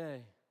in the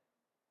day.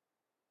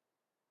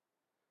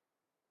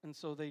 And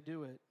so they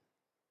do it.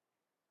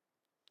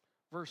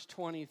 Verse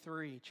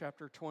 23,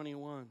 chapter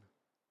 21.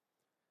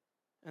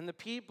 And the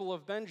people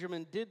of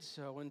Benjamin did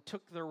so and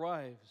took their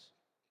wives.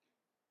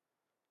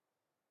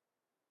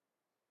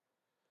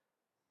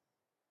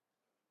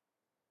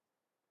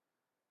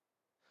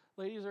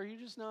 Ladies, are you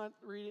just not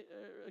reading?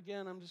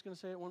 Again, I'm just going to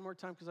say it one more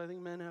time because I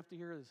think men have to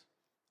hear this.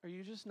 Are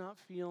you just not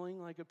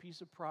feeling like a piece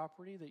of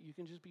property that you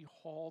can just be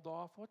hauled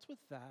off? What's with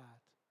that?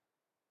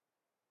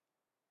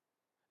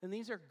 And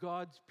these are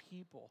God's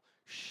people.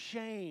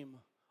 Shame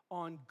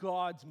on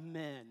God's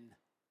men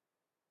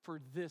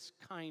for this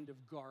kind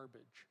of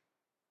garbage.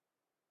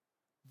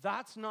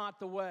 That's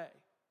not the way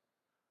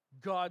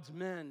God's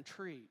men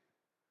treat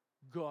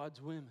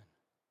God's women.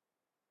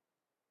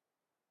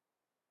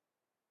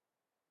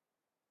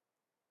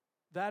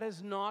 That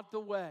is not the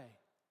way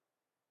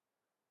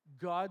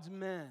God's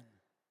men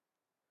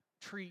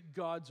treat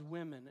God's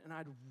women. And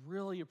I'd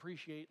really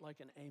appreciate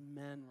like an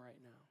amen right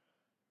now.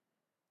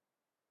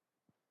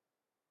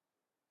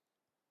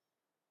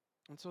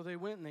 And so they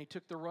went and they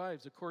took their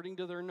wives according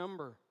to their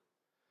number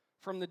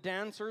from the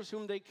dancers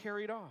whom they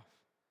carried off.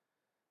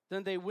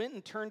 Then they went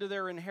and turned to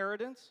their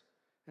inheritance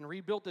and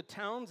rebuilt the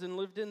towns and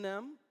lived in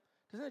them.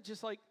 Isn't it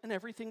just like, and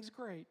everything's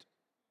great?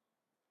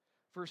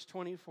 Verse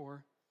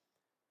 24.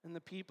 And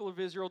the people of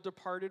Israel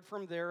departed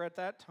from there at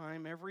that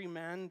time, every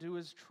man to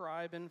his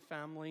tribe and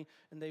family,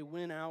 and they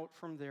went out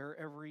from there,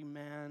 every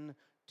man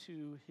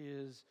to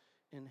his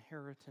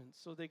inheritance.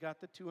 So they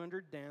got the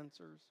 200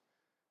 dancers.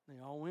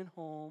 They all went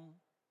home.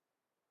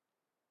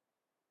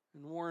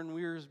 And Warren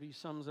Wiersbe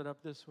sums it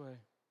up this way.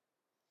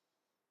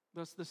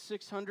 Thus the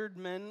 600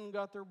 men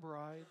got their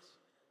brides.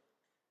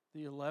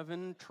 The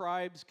 11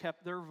 tribes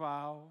kept their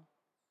vow.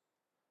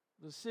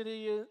 The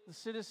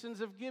citizens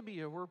of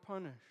Gibeah were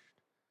punished.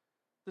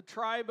 The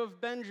tribe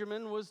of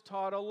Benjamin was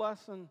taught a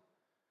lesson,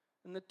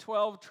 and the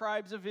 12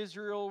 tribes of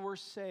Israel were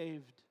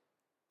saved.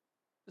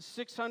 The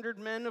 600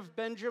 men of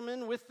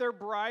Benjamin with their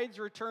brides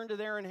returned to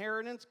their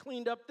inheritance,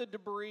 cleaned up the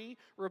debris,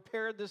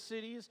 repaired the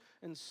cities,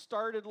 and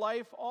started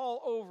life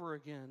all over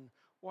again.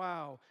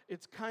 Wow,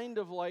 it's kind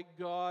of like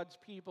God's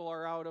people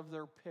are out of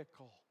their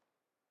pickle.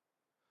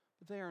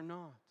 But they are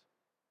not.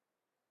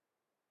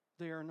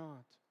 They are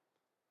not.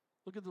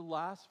 Look at the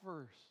last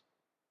verse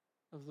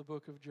of the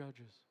book of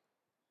Judges.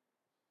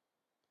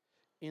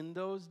 In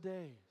those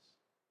days,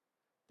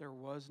 there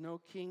was no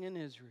king in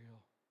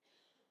Israel.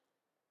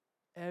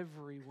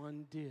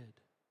 Everyone did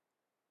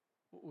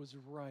what was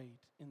right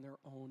in their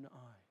own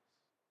eyes.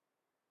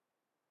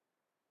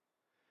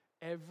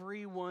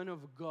 Every one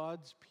of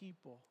God's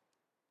people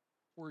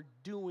were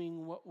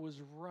doing what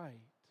was right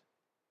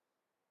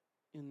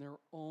in their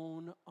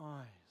own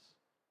eyes.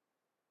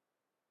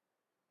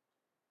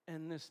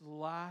 And this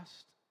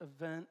last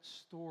event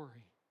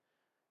story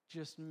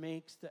just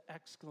makes the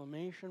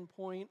exclamation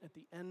point at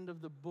the end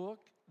of the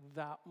book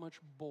that much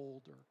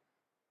bolder.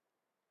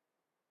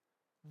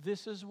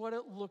 This is what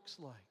it looks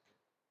like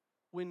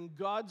when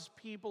God's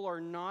people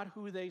are not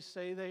who they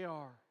say they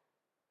are,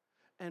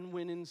 and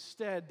when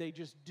instead they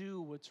just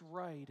do what's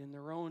right in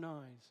their own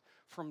eyes.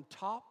 From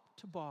top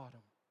to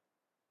bottom,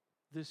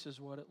 this is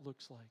what it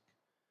looks like.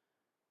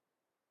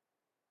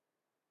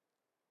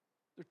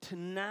 The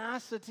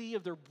tenacity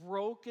of their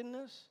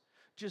brokenness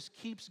just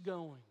keeps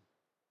going.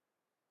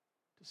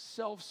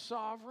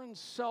 Self-sovereign,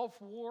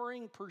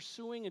 self-warring,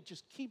 pursuing, it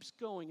just keeps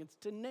going. It's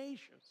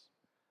tenacious.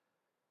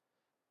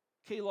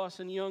 K.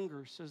 Lawson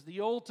Younger says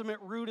the ultimate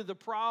root of the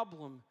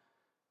problem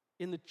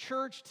in the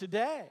church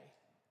today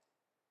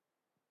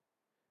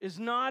is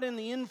not in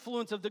the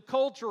influence of the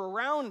culture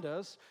around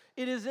us.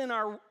 It is in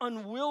our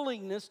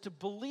unwillingness to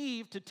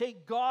believe, to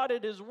take God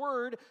at His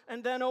word,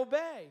 and then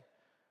obey.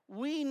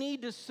 We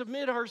need to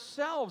submit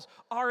ourselves,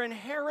 our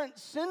inherent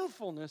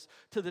sinfulness,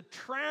 to the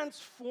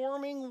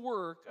transforming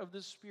work of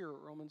the Spirit,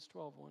 Romans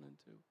 12:1 and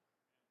 2.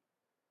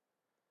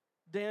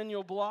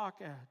 Daniel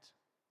Block adds,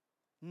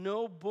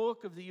 No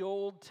book of the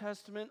Old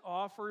Testament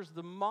offers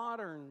the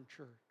modern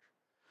church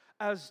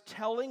as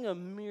telling a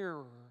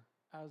mirror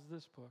as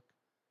this book.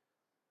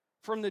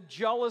 From the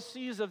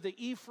jealousies of the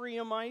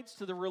Ephraimites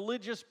to the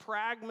religious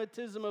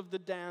pragmatism of the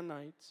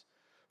Danites,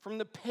 from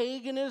the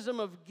paganism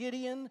of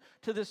Gideon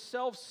to the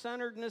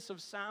self-centeredness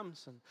of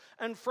Samson,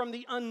 and from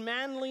the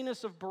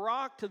unmanliness of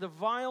Barak to the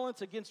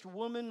violence against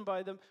women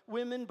by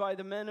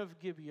the men of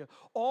Gibeah.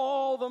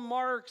 All the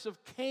marks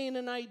of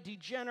Canaanite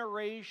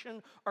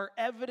degeneration are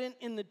evident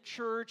in the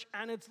church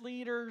and its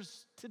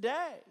leaders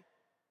today.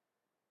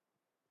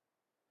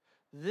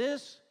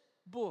 This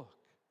book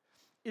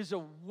is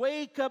a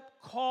wake-up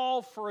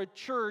call for a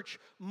church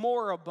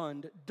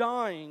moribund,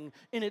 dying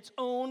in its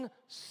own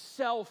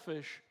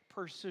selfish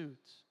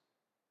pursuits.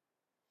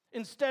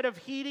 Instead of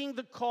heeding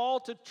the call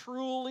to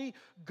truly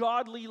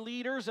godly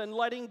leaders and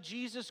letting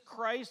Jesus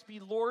Christ be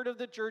Lord of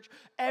the church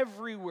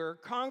everywhere,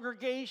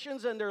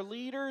 congregations and their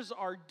leaders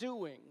are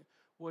doing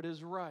what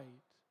is right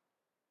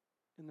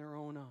in their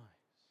own eyes.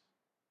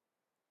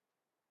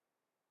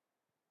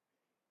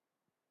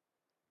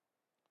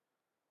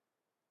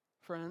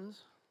 Friends,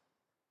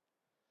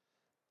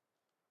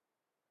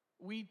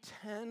 we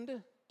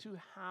tend to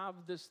have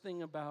this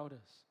thing about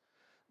us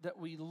that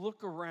we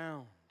look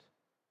around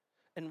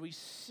and we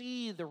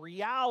see the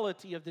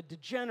reality of the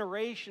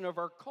degeneration of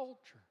our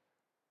culture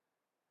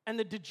and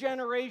the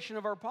degeneration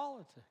of our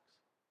politics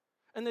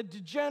and the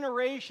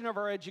degeneration of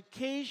our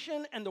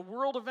education and the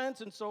world events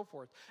and so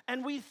forth.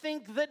 And we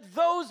think that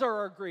those are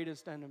our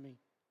greatest enemy.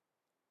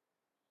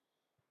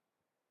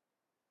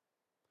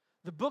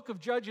 The book of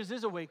Judges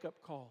is a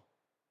wake-up call.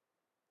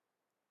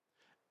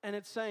 And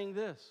it's saying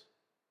this: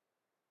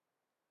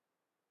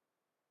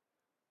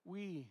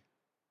 we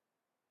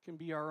can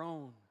be our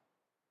own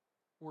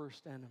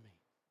worst enemy.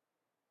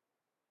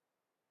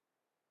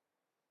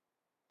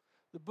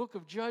 The book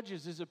of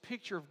Judges is a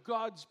picture of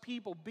God's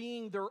people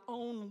being their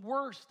own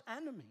worst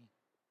enemy.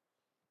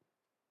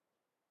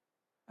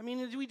 I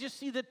mean, we just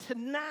see the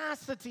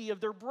tenacity of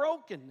their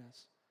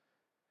brokenness.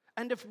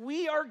 And if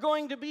we are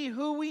going to be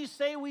who we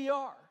say we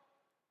are,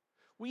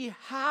 we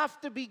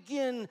have to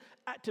begin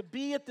to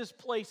be at this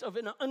place of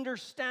an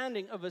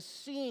understanding, of a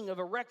seeing, of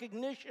a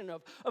recognition,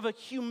 of a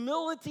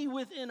humility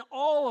within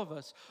all of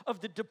us, of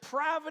the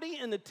depravity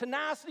and the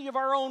tenacity of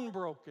our own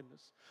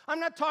brokenness. I'm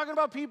not talking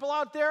about people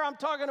out there. I'm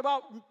talking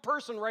about a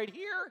person right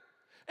here,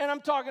 and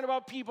I'm talking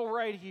about people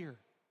right here.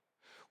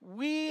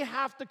 We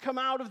have to come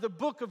out of the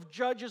book of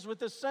Judges with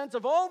a sense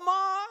of, oh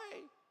my,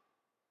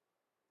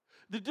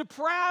 the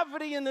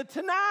depravity and the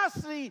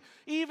tenacity,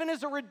 even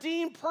as a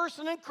redeemed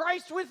person in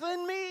Christ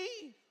within me.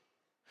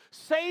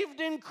 Saved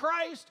in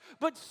Christ,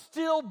 but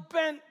still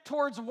bent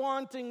towards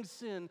wanting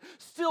sin.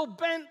 Still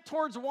bent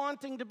towards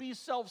wanting to be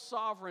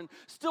self-sovereign.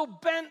 Still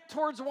bent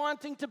towards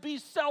wanting to be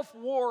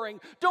self-warring.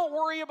 Don't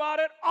worry about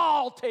it,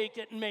 I'll take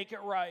it and make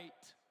it right.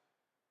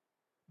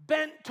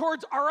 Bent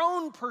towards our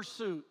own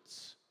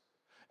pursuits.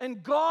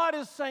 And God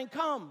is saying,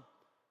 come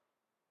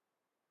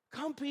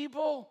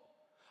people.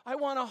 I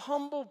want a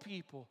humble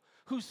people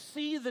who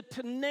see the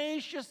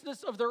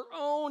tenaciousness of their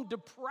own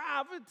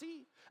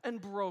depravity and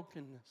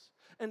brokenness,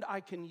 and I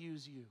can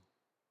use you.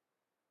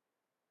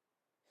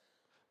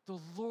 The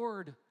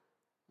Lord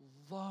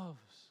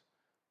loves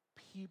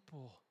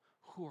people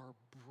who are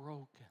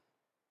broken.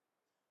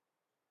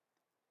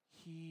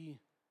 He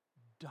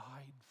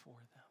died for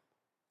them.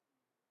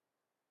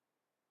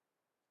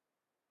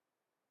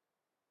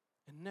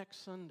 And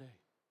next Sunday,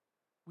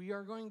 we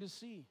are going to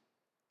see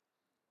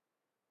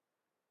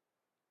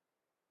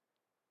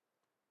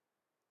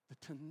the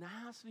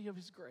tenacity of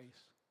His grace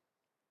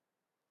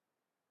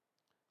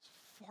is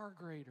far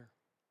greater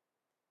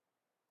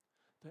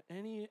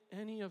than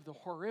any of the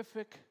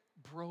horrific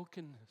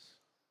brokenness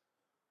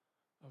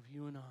of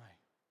you and I.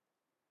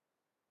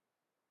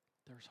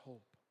 There's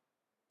hope.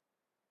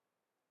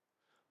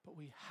 But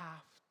we have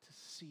to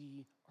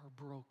see our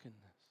brokenness.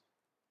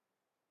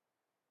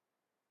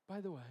 By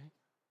the way,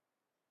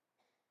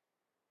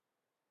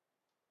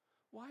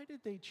 why did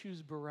they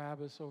choose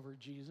Barabbas over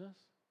Jesus?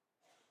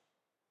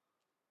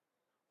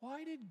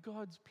 Why did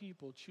God's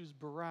people choose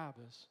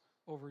Barabbas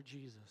over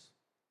Jesus?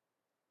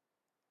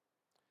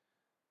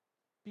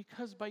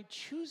 Because by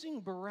choosing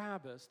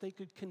Barabbas, they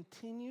could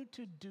continue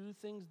to do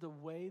things the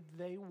way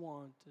they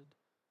wanted,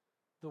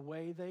 the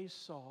way they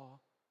saw,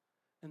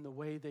 and the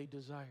way they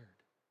desired.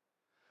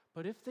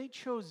 But if they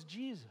chose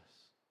Jesus,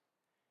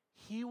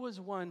 He was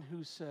one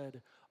who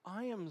said,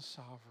 I am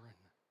sovereign,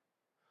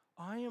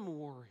 I am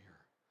warrior,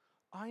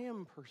 I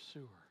am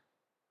pursuer.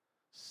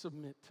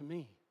 Submit to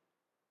me.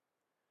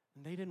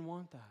 And they didn't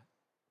want that.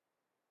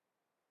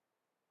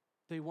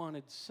 They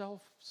wanted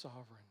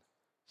self-sovereign,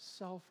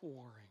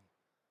 self-warring,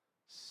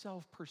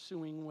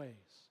 self-pursuing ways.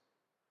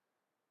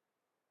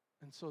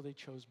 And so they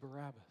chose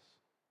Barabbas.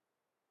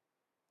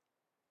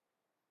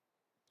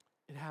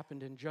 It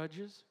happened in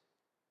Judges.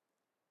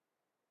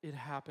 It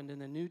happened in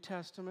the New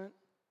Testament.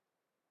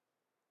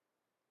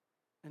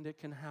 And it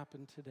can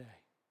happen today.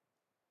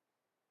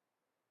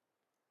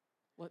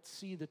 Let's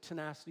see the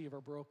tenacity of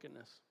our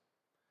brokenness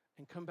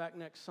and come back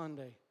next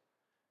Sunday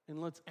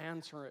and let's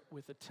answer it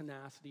with the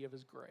tenacity of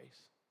His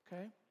grace.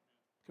 Okay?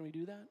 Can we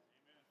do that? Amen.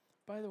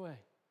 By the way,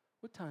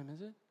 what time is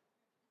it?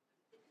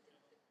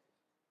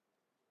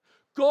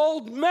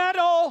 Gold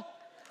medal!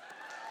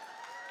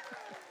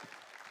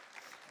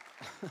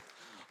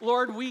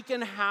 Lord, we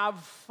can have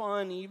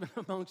fun even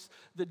amongst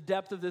the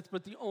depth of this,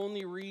 but the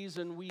only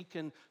reason we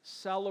can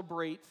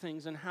celebrate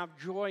things and have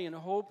joy and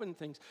hope in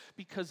things,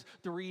 because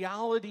the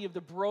reality of the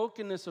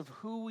brokenness of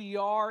who we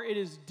are, it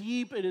is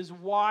deep, it is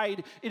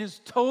wide, it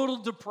is total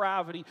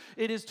depravity.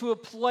 It is to a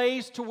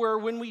place to where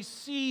when we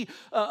see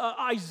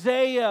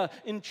Isaiah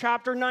in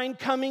chapter 9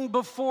 coming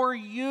before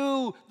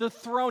you, the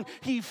throne,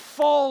 he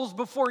falls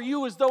before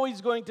you as though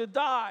he's going to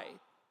die.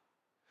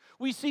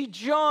 We see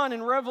John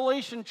in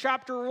Revelation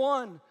chapter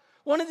 1,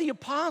 one of the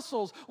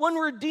apostles, one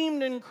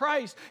redeemed in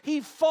Christ.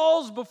 He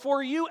falls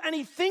before you and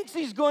he thinks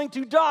he's going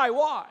to die.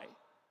 Why?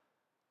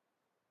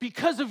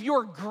 Because of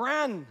your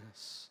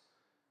grandness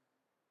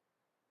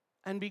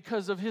and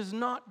because of his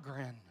not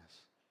grandness.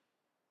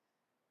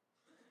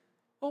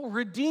 Oh,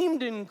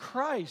 redeemed in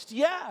Christ,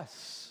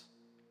 yes.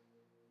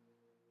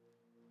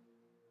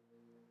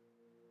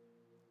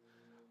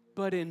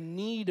 But in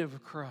need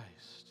of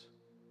Christ.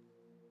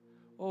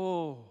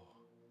 Oh,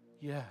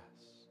 yes,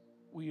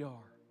 we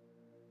are.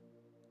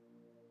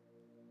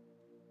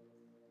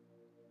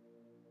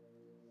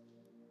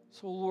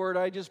 So, Lord,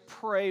 I just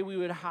pray we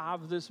would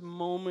have this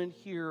moment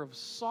here of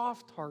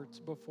soft hearts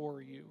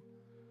before you,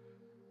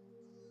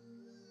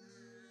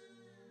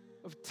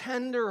 of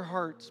tender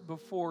hearts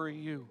before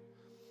you,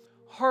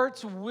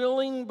 hearts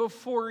willing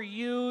before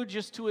you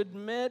just to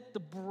admit the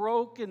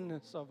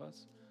brokenness of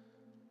us,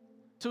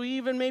 to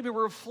even maybe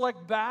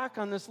reflect back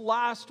on this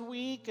last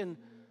week and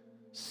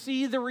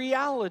see the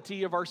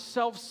reality of our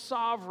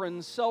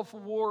self-sovereign,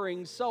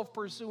 self-warring,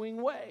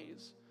 self-pursuing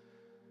ways.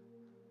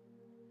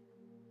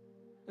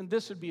 And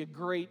this would be a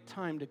great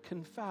time to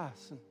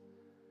confess and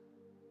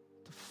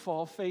to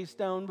fall face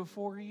down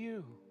before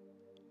you.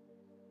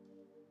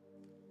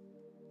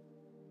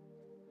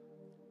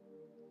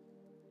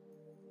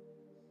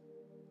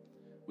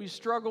 We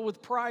struggle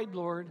with pride,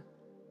 Lord,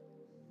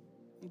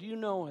 and you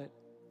know it.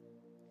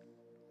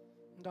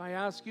 And I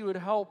ask you to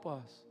help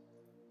us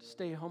to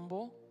stay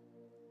humble,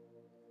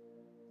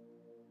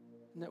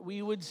 and that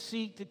we would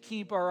seek to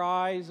keep our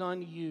eyes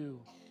on you,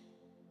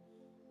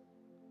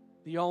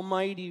 the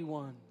Almighty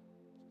One,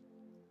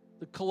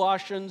 the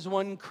Colossians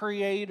 1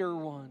 Creator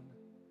One,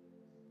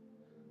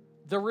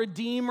 the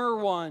Redeemer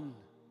One,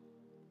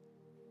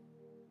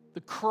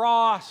 the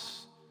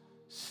cross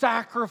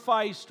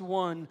sacrificed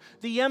One,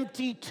 the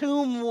empty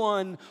tomb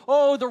One,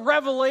 oh, the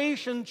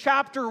Revelation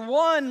chapter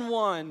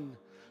 1,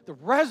 the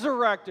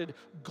resurrected,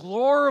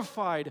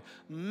 glorified,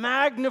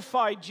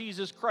 magnified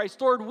Jesus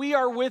Christ. Lord, we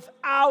are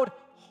without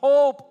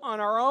hope on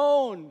our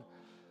own.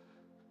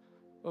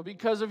 But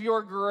because of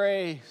your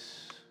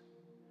grace,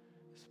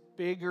 it's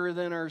bigger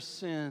than our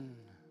sin,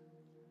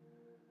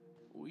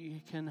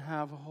 we can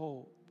have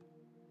hope.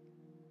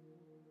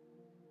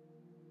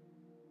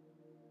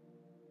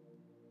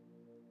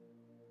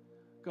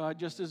 God,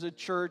 just as a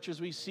church, as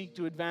we seek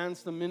to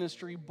advance the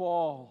ministry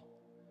ball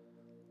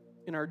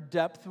in our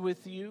depth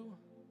with you,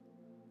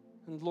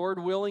 and Lord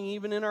willing,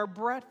 even in our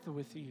breadth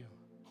with you,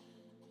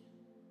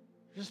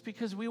 just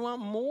because we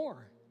want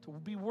more to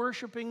be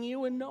worshiping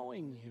you and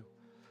knowing you.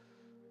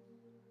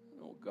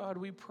 Oh God,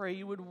 we pray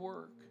you would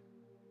work.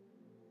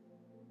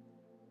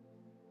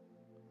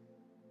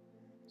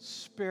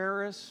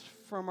 Spare us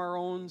from our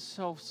own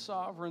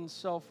self-sovereign,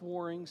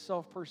 self-warring,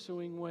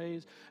 self-pursuing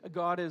ways.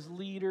 God, as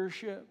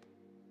leadership,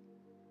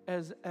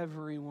 as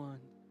everyone.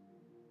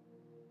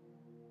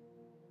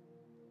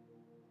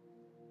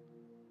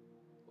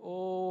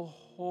 Oh,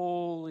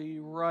 holy,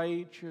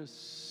 righteous,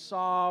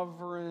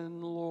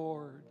 sovereign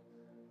Lord.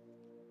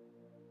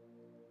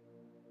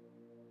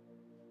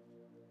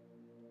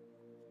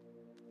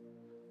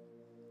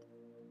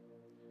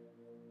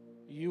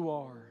 You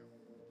are.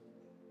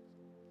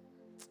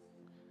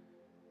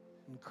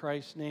 In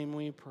Christ's name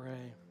we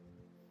pray.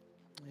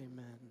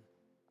 Amen.